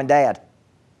with their mom and dad.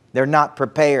 They're not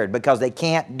prepared because they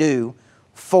can't do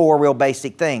 4 real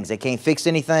basic things. They can't fix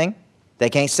anything, they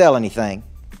can't sell anything,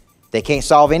 they can't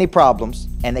solve any problems,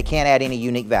 and they can't add any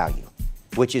unique value,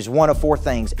 which is one of 4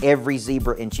 things every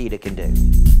zebra and cheetah can do.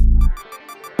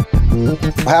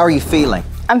 How are you feeling?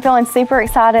 I'm feeling super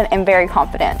excited and very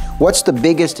confident. What's the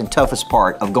biggest and toughest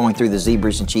part of going through the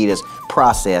Zebras and Cheetahs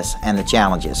process and the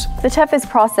challenges? The toughest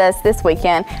process this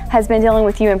weekend has been dealing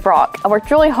with you and Brock. I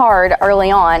worked really hard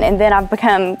early on and then I've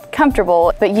become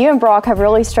comfortable, but you and Brock have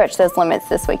really stretched those limits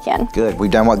this weekend. Good.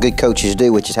 We've done what good coaches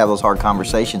do, which is have those hard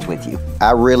conversations with you.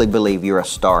 I really believe you're a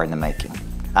star in the making.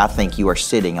 I think you are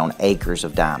sitting on acres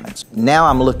of diamonds. Now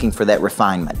I'm looking for that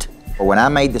refinement. When I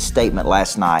made the statement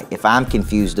last night, if I'm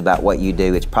confused about what you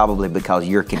do, it's probably because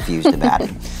you're confused about it.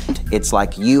 It's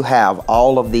like you have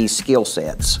all of these skill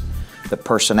sets, the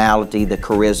personality, the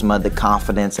charisma, the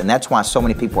confidence, and that's why so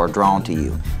many people are drawn to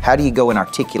you. How do you go and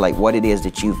articulate what it is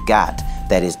that you've got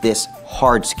that is this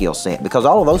hard skill set? Because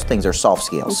all of those things are soft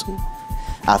skills.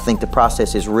 I think the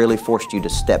process has really forced you to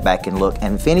step back and look,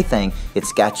 and if anything,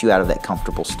 it's got you out of that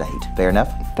comfortable state. Fair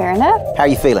enough? Fair enough. How are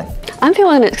you feeling? I'm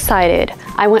feeling excited.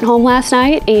 I went home last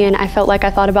night and I felt like I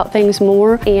thought about things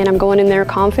more, and I'm going in there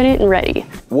confident and ready.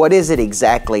 What is it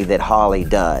exactly that Holly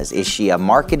does? Is she a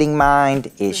marketing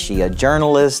mind? Is she a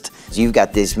journalist? You've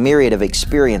got this myriad of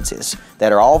experiences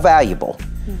that are all valuable,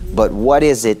 but what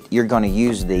is it you're going to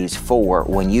use these for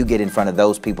when you get in front of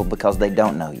those people because they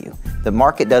don't know you? The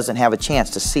market doesn't have a chance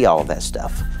to see all of that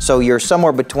stuff. So you're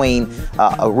somewhere between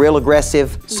a real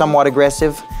aggressive, somewhat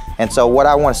aggressive, and so what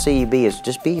I want to see you be is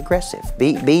just be aggressive,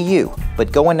 be you,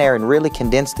 but go in there and really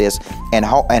condense this and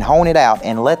hone it out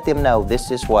and let them know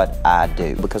this is what I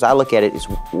do. Because I look at it as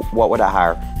what would I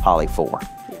hire Holly for?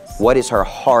 Yes. What is her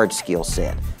hard skill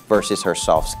set versus her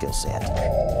soft skill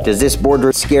set? Does this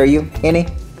boardroom scare you any?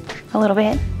 A little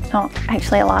bit. Oh,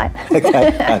 actually a lot.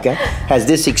 Okay, okay. Has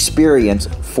this experience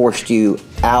forced you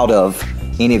out of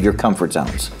any of your comfort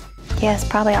zones? Yes,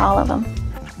 probably all of them.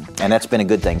 And that's been a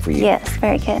good thing for you? Yes,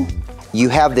 very good. You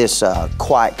have this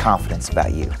quiet confidence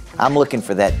about you. I'm looking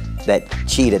for that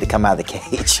cheetah to come out of the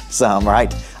cage some,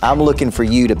 right? I'm looking for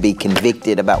you to be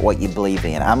convicted about what you believe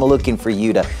in. I'm looking for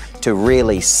you to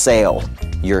really sell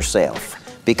yourself.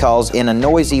 Because in a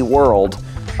noisy world,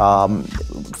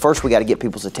 first we got to get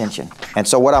people's attention. And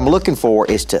so what I'm looking for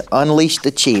is to unleash the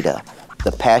cheetah,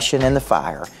 the passion and the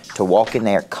fire, to walk in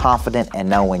there confident and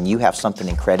knowing you have something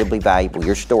incredibly valuable.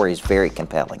 Your story is very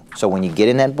compelling. So when you get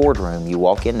in that boardroom, you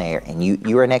walk in there and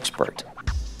you're an expert,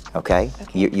 okay?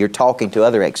 You're talking to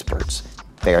other experts.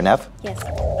 Fair enough? Yes.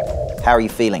 How are you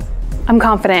feeling? I'm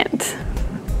confident,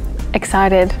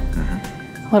 excited,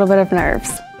 a little bit of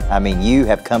nerves. I mean, you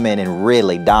have come in and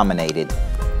really dominated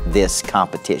this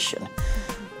competition.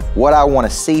 What I want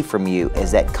to see from you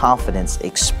is that confidence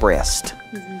expressed,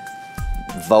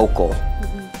 vocal,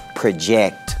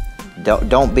 project.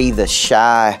 Don't be the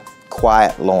shy,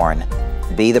 quiet Lauran.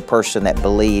 Be the person that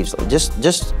believes.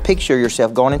 Just picture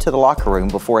yourself going into the locker room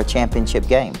before a championship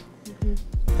game.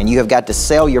 And you have got to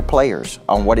sell your players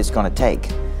on what it's going to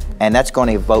take. And that's going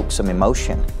to evoke some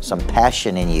emotion, some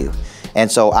passion in you.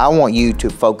 And so I want you to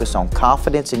focus on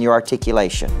confidence in your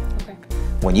articulation. Okay.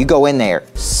 When you go in there,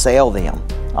 sell them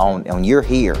on you're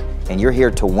here and you're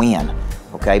here to win,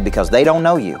 okay? Because they don't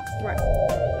know you. Right.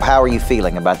 How are you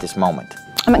feeling about this moment?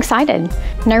 I'm excited.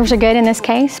 Nerves are good in this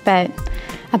case, but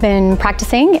I've been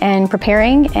practicing and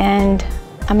preparing, and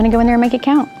I'm gonna go in there and make it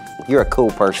count. You're a cool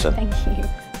person. Thank you.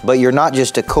 But you're not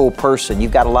just a cool person,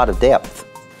 you've got a lot of depth.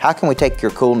 How can we take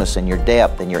your coolness and your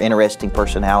depth and your interesting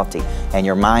personality and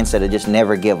your mindset of just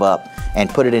never give up and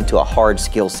put it into a hard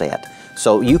skill set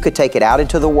so you could take it out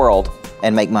into the world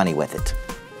and make money with it?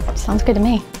 Sounds good to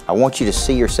me. I want you to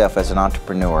see yourself as an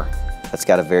entrepreneur that's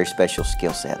got a very special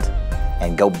skill set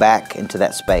and go back into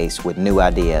that space with new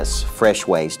ideas, fresh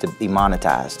ways to be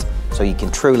monetized so you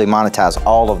can truly monetize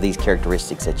all of these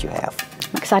characteristics that you have.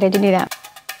 I'm excited to do that.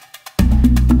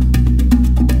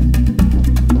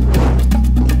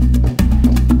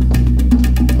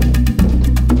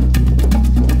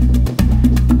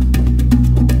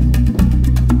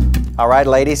 All right,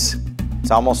 ladies, it's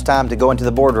almost time to go into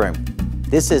the boardroom.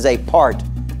 This is a part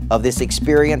of this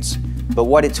experience, but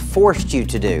what it's forced you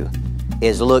to do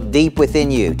is look deep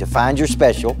within you to find your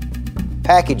special,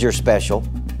 package your special,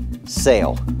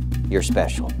 sell your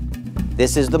special.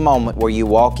 This is the moment where you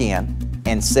walk in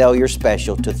and sell your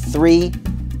special to 3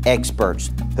 experts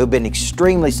who've been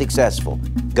extremely successful.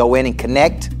 Go in and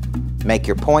connect, make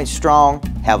your points strong,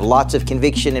 have lots of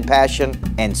conviction and passion,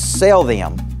 and sell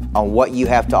them on what you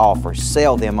have to offer.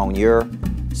 Sell them on your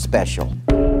special.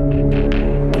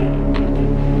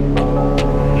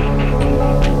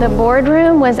 The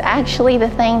boardroom was actually the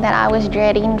thing that I was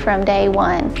dreading from day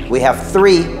one. We have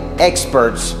 3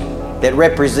 experts that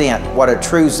represent what a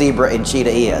true zebra and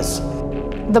cheetah is.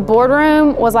 The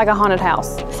boardroom was like a haunted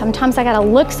house. Sometimes I gotta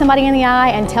look somebody in the eye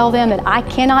and tell them that I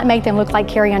cannot make them look like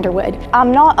Carrie Underwood.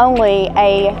 I'm not only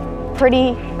a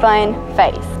pretty fun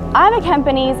face, I'm a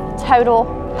company's total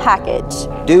package.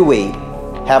 Do we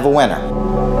have a winner?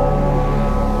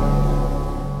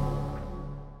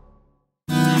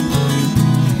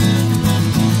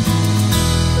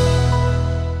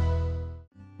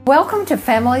 Welcome to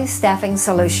Family Staffing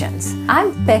Solutions.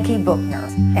 I'm Becci Bookner,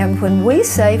 and when we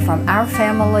say from our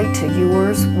family to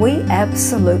yours, we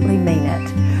absolutely mean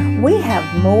it. We have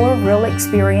more real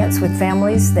experience with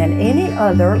families than any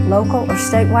other local or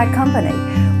statewide company.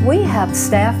 We have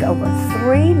staffed over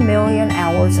 3 million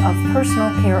hours of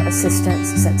personal care assistance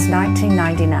since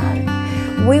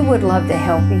 1999. We would love to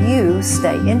help you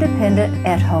stay independent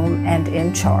at home and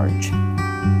in charge.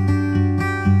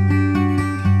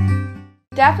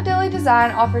 Daffodilly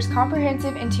Design offers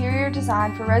comprehensive interior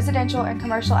design for residential and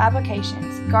commercial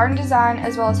applications, garden design,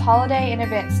 as well as holiday and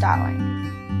event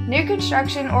styling. New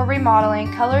construction or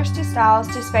remodeling, colors to styles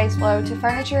to space flow to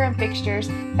furniture and fixtures,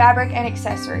 fabric and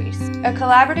accessories. A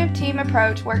collaborative team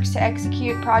approach works to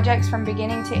execute projects from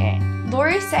beginning to end.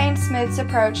 Lori Sain Smith's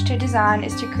approach to design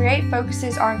is to create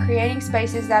focuses on creating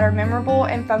spaces that are memorable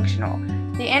and functional.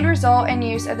 The end result and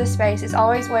use of the space is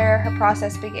always where her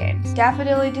process begins.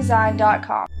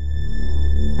 daffodillydesign.com.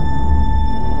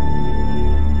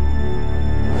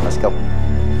 Let's go.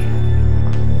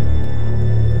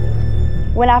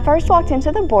 When I first walked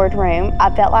into the boardroom, I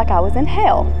felt like I was in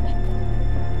hell.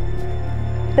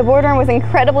 The boardroom was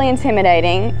incredibly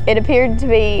intimidating. It appeared to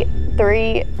be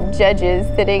 3 judges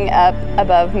sitting up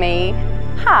above me.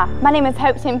 Hi, my name is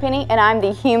Tenpenny, and I'm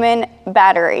the human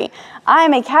battery. I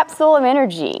am a capsule of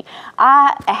energy.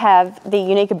 I have the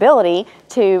unique ability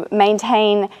to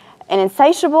maintain an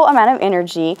insatiable amount of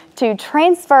energy, to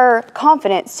transfer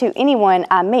confidence to anyone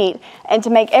I meet, and to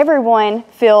make everyone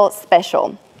feel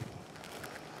special.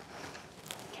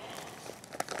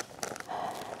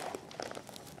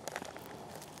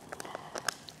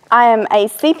 I am a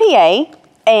CPA,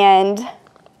 and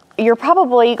you're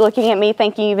probably looking at me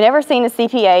thinking you've never seen a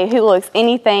CPA who looks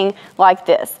anything like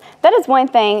this. That is one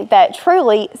thing that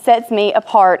truly sets me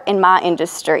apart in my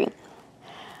industry.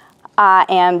 I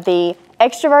am the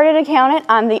extroverted accountant,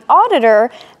 I'm the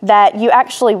auditor that you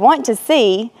actually want to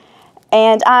see,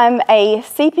 and I'm a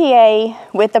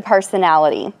CPA with a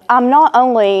personality. I'm not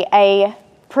only a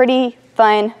pretty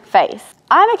fun face,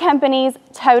 I'm a company's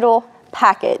total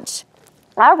package.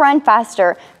 I run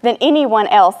faster than anyone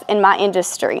else in my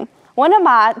industry. One of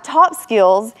my top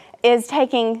skills is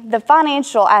taking the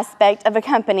financial aspect of a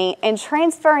company and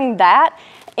transferring that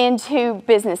into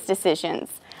business decisions.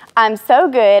 I'm so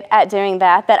good at doing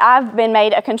that that I've been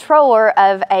made a controller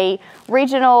of a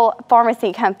regional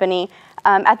pharmacy company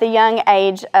at the young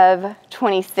age of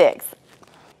 26.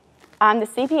 I'm the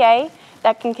CPA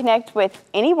that can connect with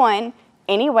anyone,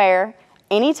 anywhere,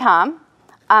 anytime.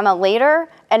 I'm a leader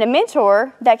and a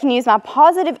mentor that can use my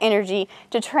positive energy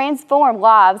to transform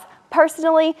lives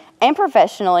personally and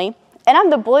professionally. And I'm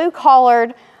the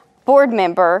blue-collared board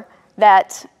member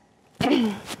that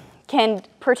can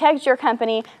protect your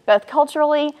company both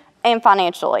culturally and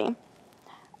financially.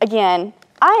 Again,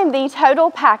 I am the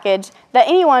total package that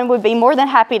anyone would be more than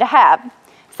happy to have.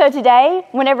 So today,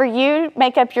 whenever you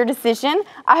make up your decision,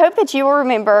 I hope that you will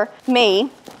remember me,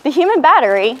 the human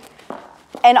battery,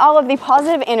 and all of the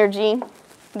positive energy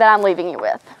that I'm leaving you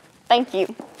with. Thank you.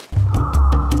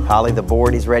 Holly, the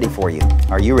board is ready for you.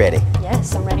 Are you ready?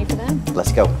 Yes, I'm ready for them.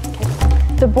 Let's go.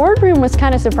 The boardroom was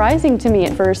kind of surprising to me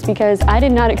at first because I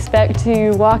did not expect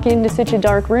to walk into such a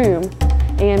dark room.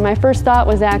 And my first thought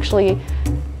was actually,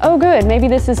 oh good, maybe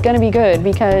this is going to be good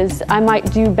because I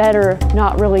might do better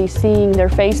not really seeing their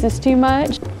faces too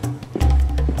much.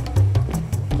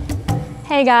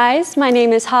 Hey guys, my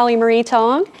name is Holly Marie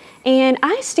Tong, and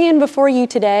I stand before you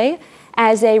today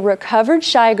as a recovered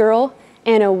shy girl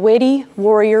and a witty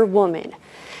warrior woman.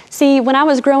 See, when I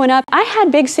was growing up, I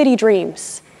had big city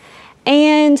dreams.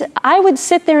 And I would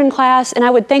sit there in class and I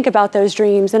would think about those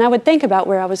dreams and I would think about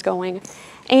where I was going.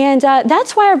 And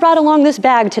that's why I brought along this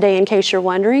bag today, in case you're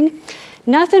wondering.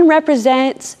 Nothing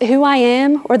represents who I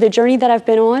am or the journey that I've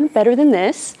been on better than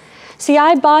this. See,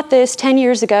 I bought this 10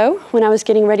 years ago when I was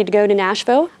getting ready to go to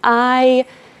Nashville. I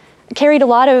carried a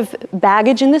lot of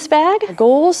baggage in this bag,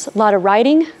 goals, a lot of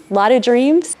writing, a lot of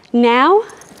dreams. Now,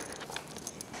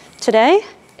 today,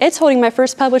 it's holding my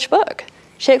first published book,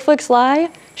 Chick Flicks Lie,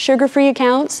 Sugar-Free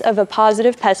Accounts of a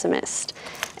Positive Pessimist.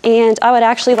 And I would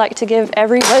actually like to give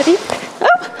everybody,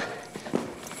 oh,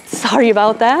 sorry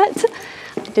about that.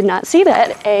 I did not see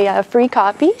that, a free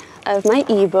copy of my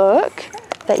ebook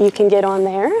that you can get on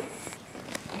there.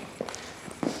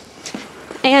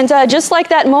 And just like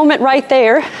that moment right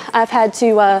there, I've had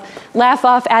to laugh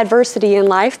off adversity in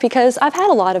life because I've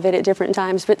had a lot of it at different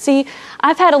times. But see,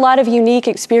 I've had a lot of unique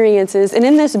experiences. And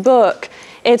in this book,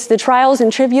 it's the trials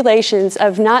and tribulations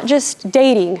of not just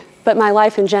dating, but my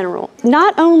life in general.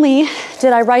 Not only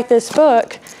did I write this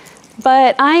book,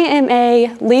 but I am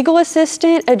a legal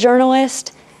assistant, a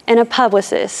journalist, and a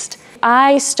publicist.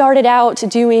 I started out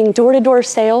doing door-to-door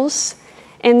sales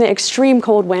in the extreme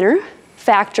cold winter,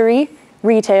 factory,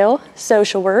 retail,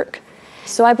 social work.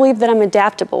 So I believe that I'm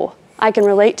adaptable. I can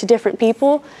relate to different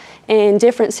people in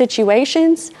different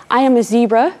situations. I am a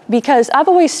zebra because I've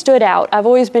always stood out. I've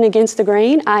always been against the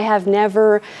grain. I have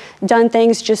never done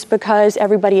things just because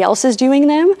everybody else is doing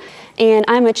them. And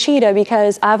I'm a cheetah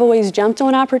because I've always jumped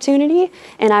on opportunity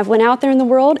and I've went out there in the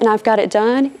world and I've got it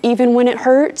done, even when it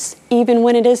hurts, even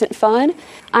when it isn't fun.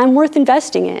 I'm worth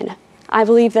investing in. I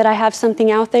believe that I have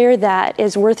something out there that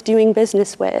is worth doing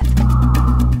business with.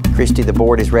 Christi, the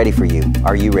board is ready for you.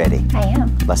 Are you ready? I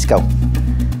am. Let's go.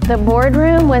 The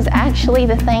boardroom was actually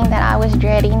the thing that I was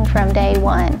dreading from day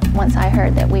one, once I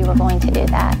heard that we were going to do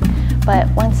that. But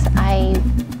once I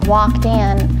walked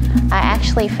in, I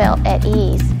actually felt at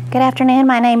ease. Good afternoon,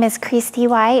 my name is Christi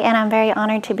White, and I'm very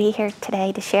honored to be here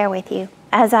today to share with you.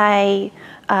 As I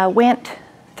went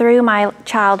through my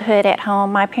childhood at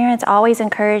home, my parents always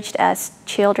encouraged us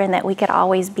children that we could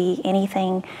always be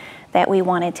anything that we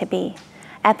wanted to be.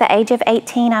 At the age of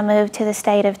 18, I moved to the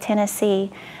state of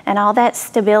Tennessee, and all that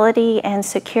stability and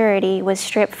security was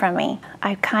stripped from me.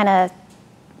 I kind of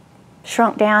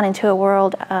shrunk down into a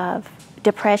world of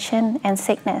depression and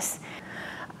sickness.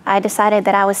 I decided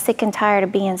that I was sick and tired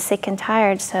of being sick and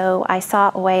tired, so I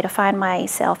sought a way to find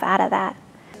myself out of that.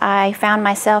 I found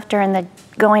myself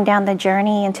going down the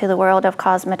journey into the world of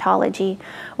cosmetology,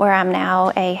 where I'm now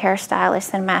a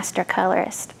hairstylist and master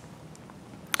colorist.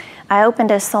 I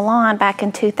opened a salon back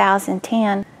in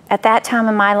 2010. At that time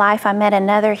in my life, I met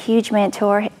another huge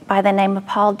mentor by the name of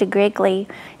Paul DeGrigley.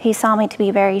 He saw me to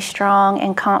be very strong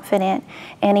and confident,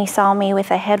 and he saw me with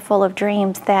a head full of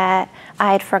dreams that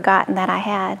I had forgotten that I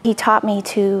had. He taught me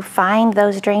to find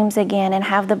those dreams again and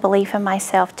have the belief in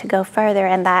myself to go further,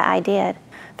 and that I did.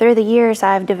 Through the years,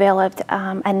 I've developed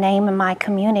a name in my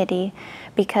community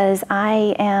because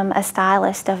I am a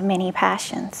stylist of many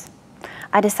passions.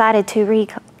 I decided to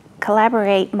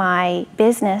collaborate my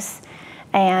business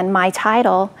and my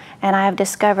title, and I have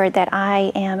discovered that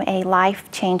I am a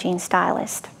life-changing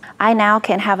stylist. I now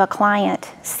can have a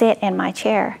client sit in my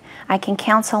chair. I can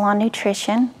counsel on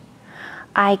nutrition.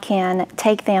 I can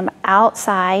take them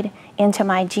outside into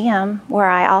my gym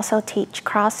where I also teach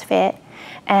CrossFit,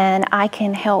 and I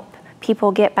can help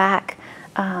people get back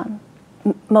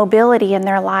mobility in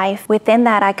their life. Within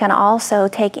that, I can also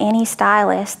take any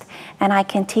stylist and I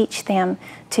can teach them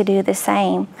to do this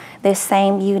same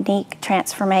unique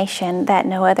transformation that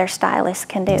no other stylist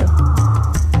can do.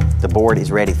 The board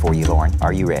is ready for you, Lauran.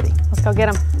 Are you ready? Let's go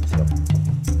get them.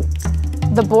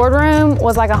 The boardroom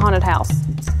was like a haunted house.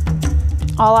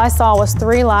 All I saw was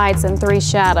 3 lights and 3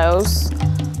 shadows.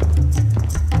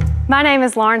 My name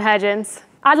is Lauran Hudgins.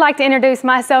 I'd like to introduce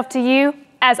myself to you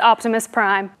as Optimus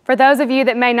Prime. For those of you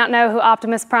that may not know who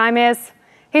Optimus Prime is,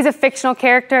 he's a fictional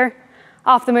character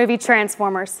off the movie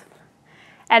Transformers.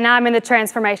 And I'm in the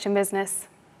transformation business.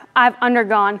 I've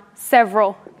undergone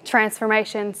several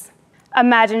transformations.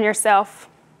 Imagine yourself,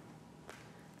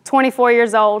 24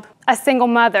 years old, a single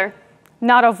mother,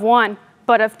 not of 1,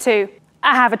 but of 2.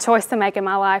 I have a choice to make in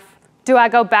my life. Do I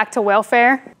go back to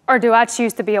welfare, or do I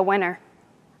choose to be a winner?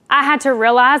 I had to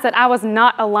realize that I was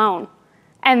not alone,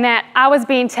 and that I was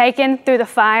being taken through the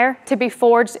fire to be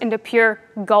forged into pure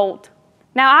gold.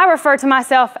 Now, I refer to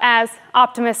myself as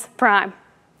Optimus Prime.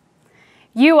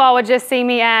 You all would just see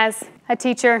me as a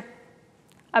teacher,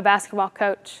 a basketball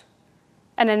coach,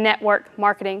 and a network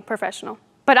marketing professional.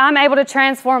 But I'm able to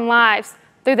transform lives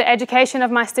through the education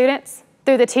of my students,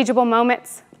 through the teachable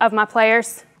moments of my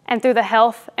players, and through the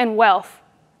health and wealth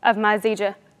of my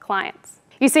ZEBRA clients.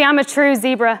 You see, I'm a true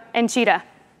zebra and cheetah.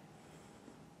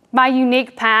 My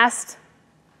unique past,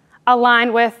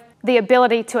 aligned with the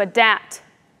ability to adapt,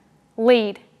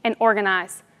 lead, and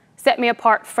organize, set me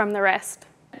apart from the rest.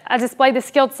 I displayed the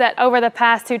skill set over the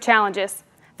past 2 challenges.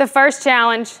 The first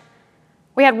challenge,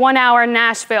 we had 1 hour in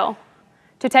Nashville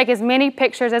to take as many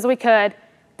pictures as we could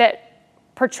that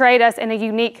portrayed us in a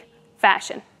unique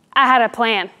fashion. I had a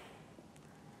plan.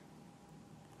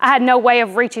 I had no way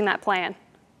of reaching that plan.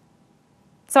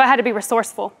 So I had to be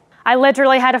resourceful. I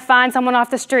literally had to find someone off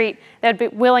the street that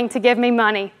would be willing to give me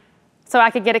money so I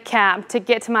could get a cab to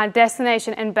get to my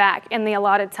destination and back in the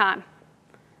allotted time.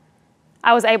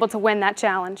 I was able to win that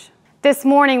challenge. This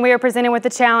morning, we were presented with the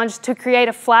challenge to create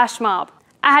a flash mob.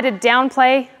 I had to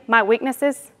downplay my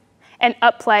weaknesses and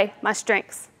upplay my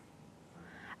strengths.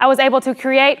 I was able to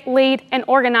create, lead, and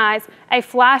organize a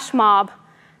flash mob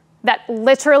that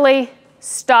literally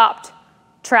stopped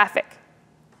traffic.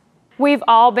 We've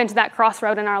all been to that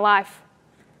crossroad in our life.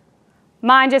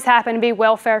 Mine just happened to be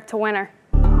welfare to winter.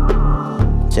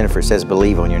 Jennifer says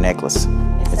believe on your necklace.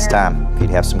 Yes, it's sir. time for you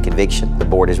to have some conviction. The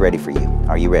board is ready for you.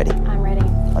 Are you ready? I'm ready.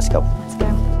 Let's go. Let's go.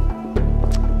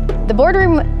 The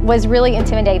boardroom was really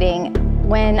intimidating.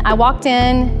 When I walked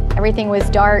in, everything was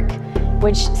dark,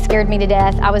 which scared me to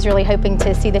death. I was really hoping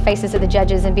to see the faces of the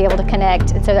judges and be able to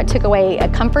connect. And so that took away a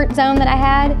comfort zone that I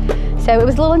had. So it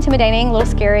was a little intimidating, a little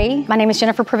scary. My name is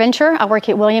Jennifer Provencher. I work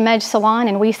at William Edge Salon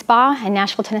and We Spa in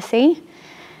Nashville, Tennessee.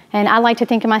 And I like to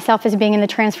think of myself as being in the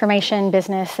transformation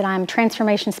business, and I'm a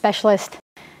transformation specialist.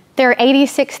 There are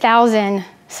 86,000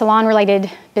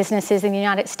 salon-related businesses in the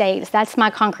United States. That's my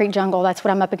concrete jungle. That's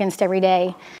what I'm up against every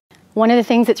day. One of the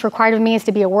things that's required of me is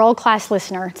to be a world-class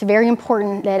listener. It's very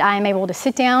important that I am able to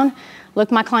sit down,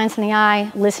 look my clients in the eye,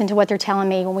 listen to what they're telling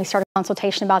me when we start a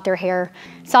consultation about their hair.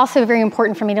 It's also very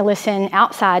important for me to listen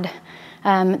outside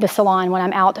the salon when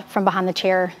I'm out from behind the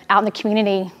chair, out in the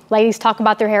community. Ladies talk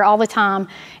about their hair all the time.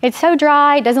 It's so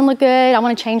dry, it doesn't look good, I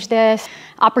want to change this.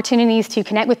 Opportunities to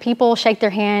connect with people, shake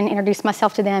their hand, introduce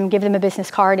myself to them, give them a business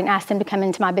card, and ask them to come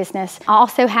into my business. I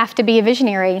also have to be a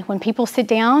visionary. When people sit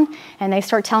down and they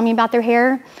start telling me about their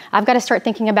hair, I've got to start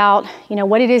thinking about,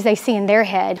 what it is they see in their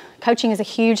head. Coaching is a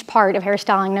huge part of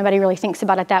hairstyling. Nobody really thinks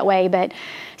about it that way, but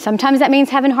sometimes that means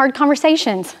having hard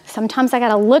conversations. Sometimes I got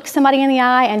to look somebody in the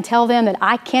eye and tell them that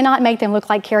I cannot make them look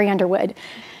like Carrie Underwood.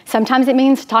 Sometimes it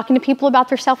means talking to people about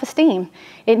their self-esteem.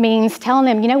 It means telling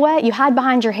them, you know what, you hide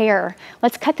behind your hair.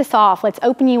 Let's cut this off. Let's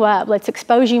open you up. Let's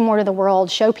expose you more to the world.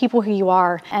 Show people who you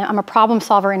are. And I'm a problem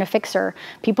solver and a fixer.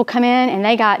 People come in and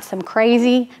they got some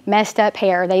crazy, messed up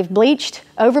hair. They've bleached,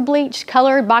 over-bleached,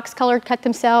 colored, box-colored, cut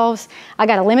themselves. I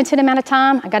got a limited amount of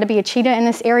time. I got to be a cheetah in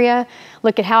this area.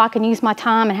 Look at how I can use my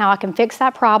time and how I can fix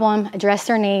that problem, address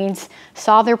their needs,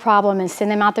 solve their problem, and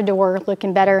send them out the door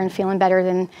looking better and feeling better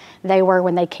than they were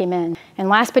when they came in. And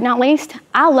last but not least,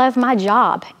 I love my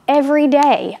job. Every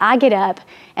day I get up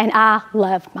and I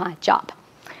love my job.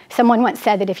 Someone once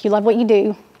said that if you love what you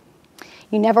do,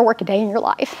 you never work a day in your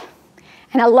life.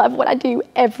 And I love what I do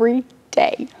every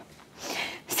day.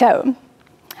 So,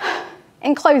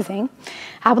 in closing,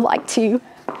 I would like to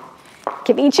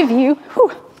give each of you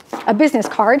a business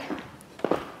card.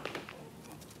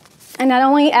 And not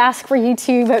only ask for you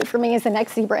to vote for me as the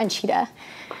next zebra and cheetah,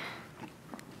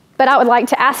 but I would like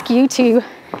to ask you to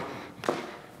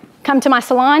come to my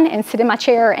salon and sit in my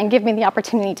chair and give me the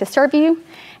opportunity to serve you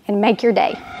and make your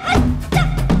day.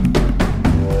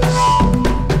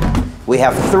 We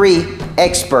have 3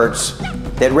 experts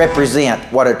that represent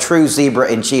what a true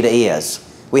zebra and cheetah is.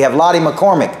 We have Lottie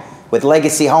McCormick with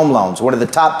Legacy Home Loans, one of the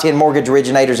top 10 mortgage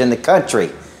originators in the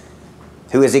country,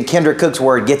 who is, in Kendra Cooke's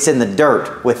word, gets in the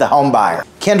dirt with the home buyer.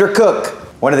 Kendra Cooke,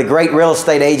 one of the great real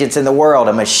estate agents in the world,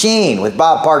 a machine with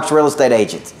Bob Parks Real Estate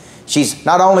Agents. She's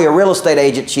not only a real estate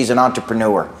agent, she's an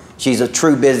entrepreneur. She's a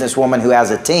true businesswoman who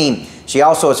has a team. She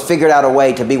also has figured out a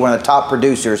way to be one of the top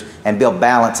producers and build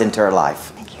balance into her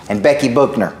life. And Becci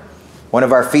Bookner, one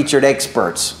of our featured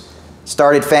experts,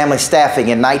 started family staffing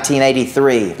in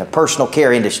 1983, the personal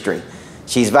care industry.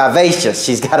 She's vivacious.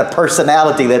 She's got a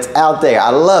personality that's out there. I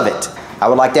love it. I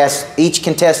would like to ask each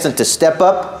contestant to step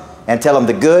up and tell them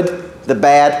the good, the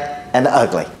bad, and the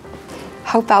ugly.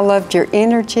 Hope I loved your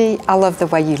energy. I love the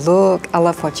way you look. I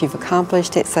love what you've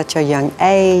accomplished at such a young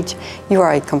age. You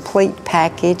are a complete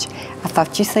package. I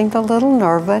thought you seemed a little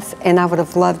nervous, and I would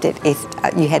have loved it if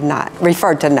you had not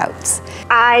referred to notes.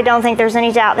 I don't think there's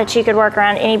any doubt that you could work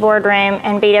around any boardroom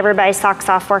and beat everybody's socks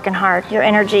off working hard. Your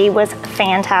energy was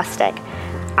fantastic.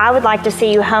 I would like to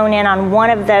see you hone in on one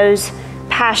of those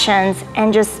passions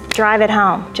and just drive it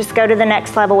home. Just go to the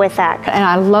next level with that. And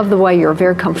I love the way you're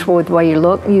very comfortable with the way you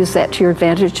look. Use that to your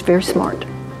advantage. Very smart.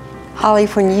 Holly,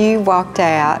 when you walked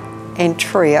out and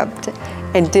tripped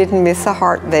and didn't miss a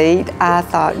heartbeat, I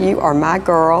thought, you are my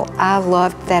girl. I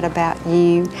loved that about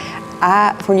you.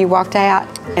 When you walked out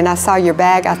and I saw your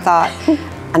bag, I thought,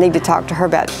 I need to talk to her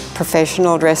about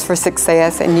professional dress for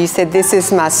success. And you said, this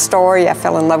is my story. I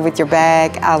fell in love with your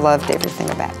bag. I loved everything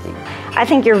about you. I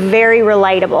think you're very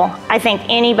relatable. I think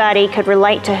anybody could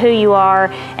relate to who you are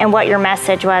and what your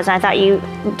message was. And I thought you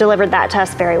delivered that to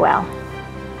us very well.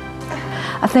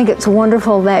 I think it's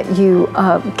wonderful that you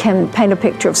can paint a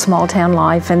picture of small town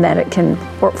life and that it can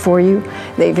work for you.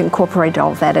 That you've incorporated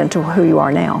all of that into who you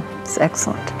are now. It's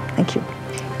excellent. Thank you.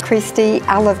 Christi,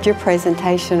 I loved your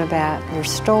presentation about your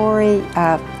story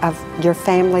of your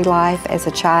family life as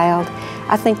a child.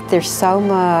 I think there's so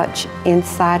much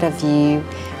inside of you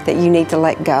that you need to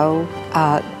let go.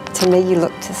 To me, you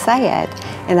look too sad,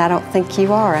 and I don't think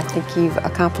you are. I think you've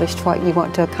accomplished what you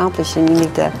want to accomplish, and you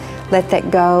need to let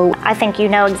that go. I think you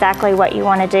know exactly what you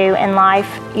want to do in life.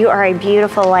 You are a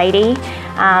beautiful lady,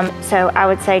 so I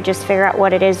would say just figure out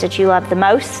what it is that you love the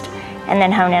most and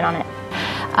then hone in on it.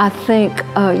 I think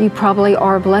you probably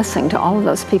are a blessing to all of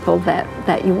those people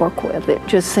that you work with. It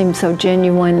just seems so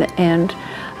genuine, and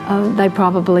they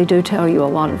probably do tell you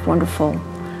a lot of wonderful,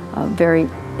 very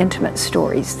intimate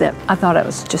stories that I thought it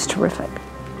was just terrific.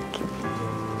 Thank you.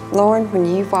 Lauran, when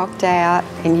you walked out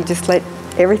and you just let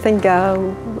everything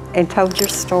go and told your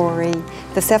story,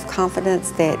 the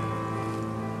self-confidence that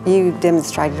you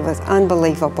demonstrated was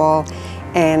unbelievable,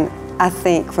 and I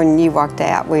think when you walked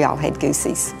out, we all had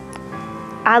goosies.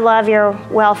 I love your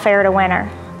welfare to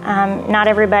winner. Not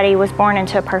everybody was born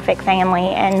into a perfect family,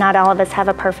 and not all of us have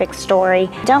a perfect story.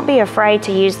 Don't be afraid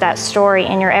to use that story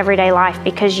in your everyday life,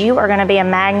 because you are going to be a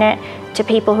magnet to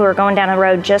people who are going down the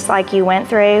road just like you went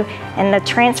through, and the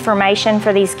transformation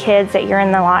for these kids that you're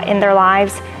in their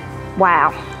lives,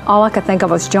 wow. All I could think of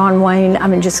was John Wayne. I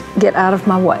mean, just get out of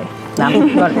my way.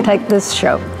 I'm going to take this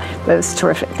show. But it was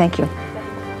terrific. Thank you.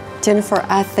 Jennifer,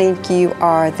 I think you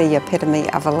are the epitome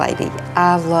of a lady.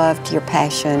 I loved your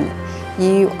passion.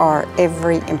 You are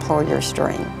every employer's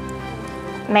dream.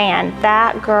 Man,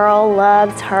 that girl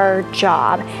loves her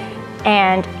job,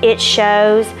 and it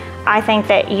shows. I think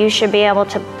that you should be able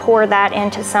to pour that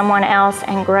into someone else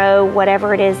and grow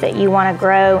whatever it is that you want to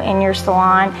grow in your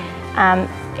salon.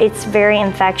 It's very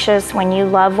infectious when you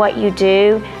love what you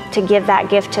do to give that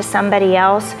gift to somebody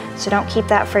else, so don't keep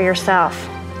that for yourself.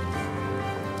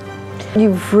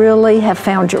 You really have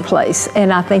found your place,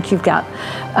 and I think you've got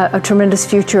a tremendous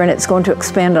future, and it's going to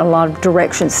expand in a lot of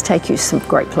directions, take you some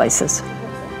great places.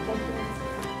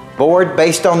 Board,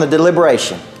 based on the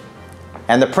deliberation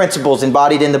and the principles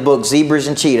embodied in the book Zebras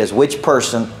and Cheetahs, which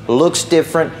person looks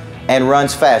different and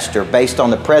runs faster based on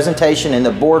the presentation in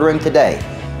the boardroom today?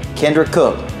 Kendra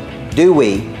Cooke, do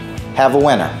we have a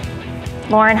winner?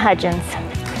 Lauran Hudgins.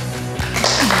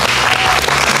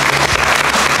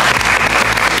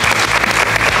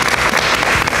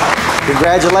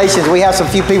 Congratulations. We have some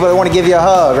few people that want to give you a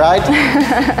hug, right?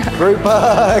 Group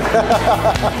hug.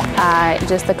 I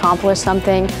just accomplished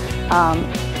something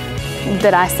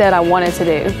that I said I wanted to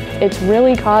do. It's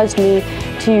really caused me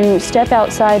to step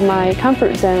outside my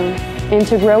comfort zone and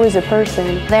to grow as a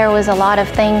person. There was a lot of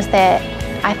things that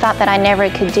I thought that I never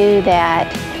could do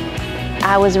that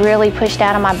I was really pushed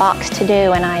out of my box to do,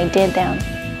 and I did them.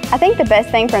 I think the best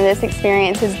thing from this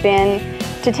experience has been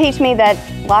to teach me that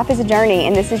life is a journey,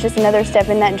 and this is just another step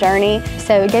in that journey.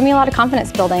 So it gave me a lot of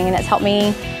confidence building, and it's helped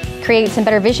me create some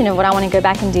better vision of what I want to go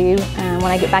back and do when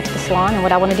I get back to the salon and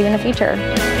what I want to do in the future.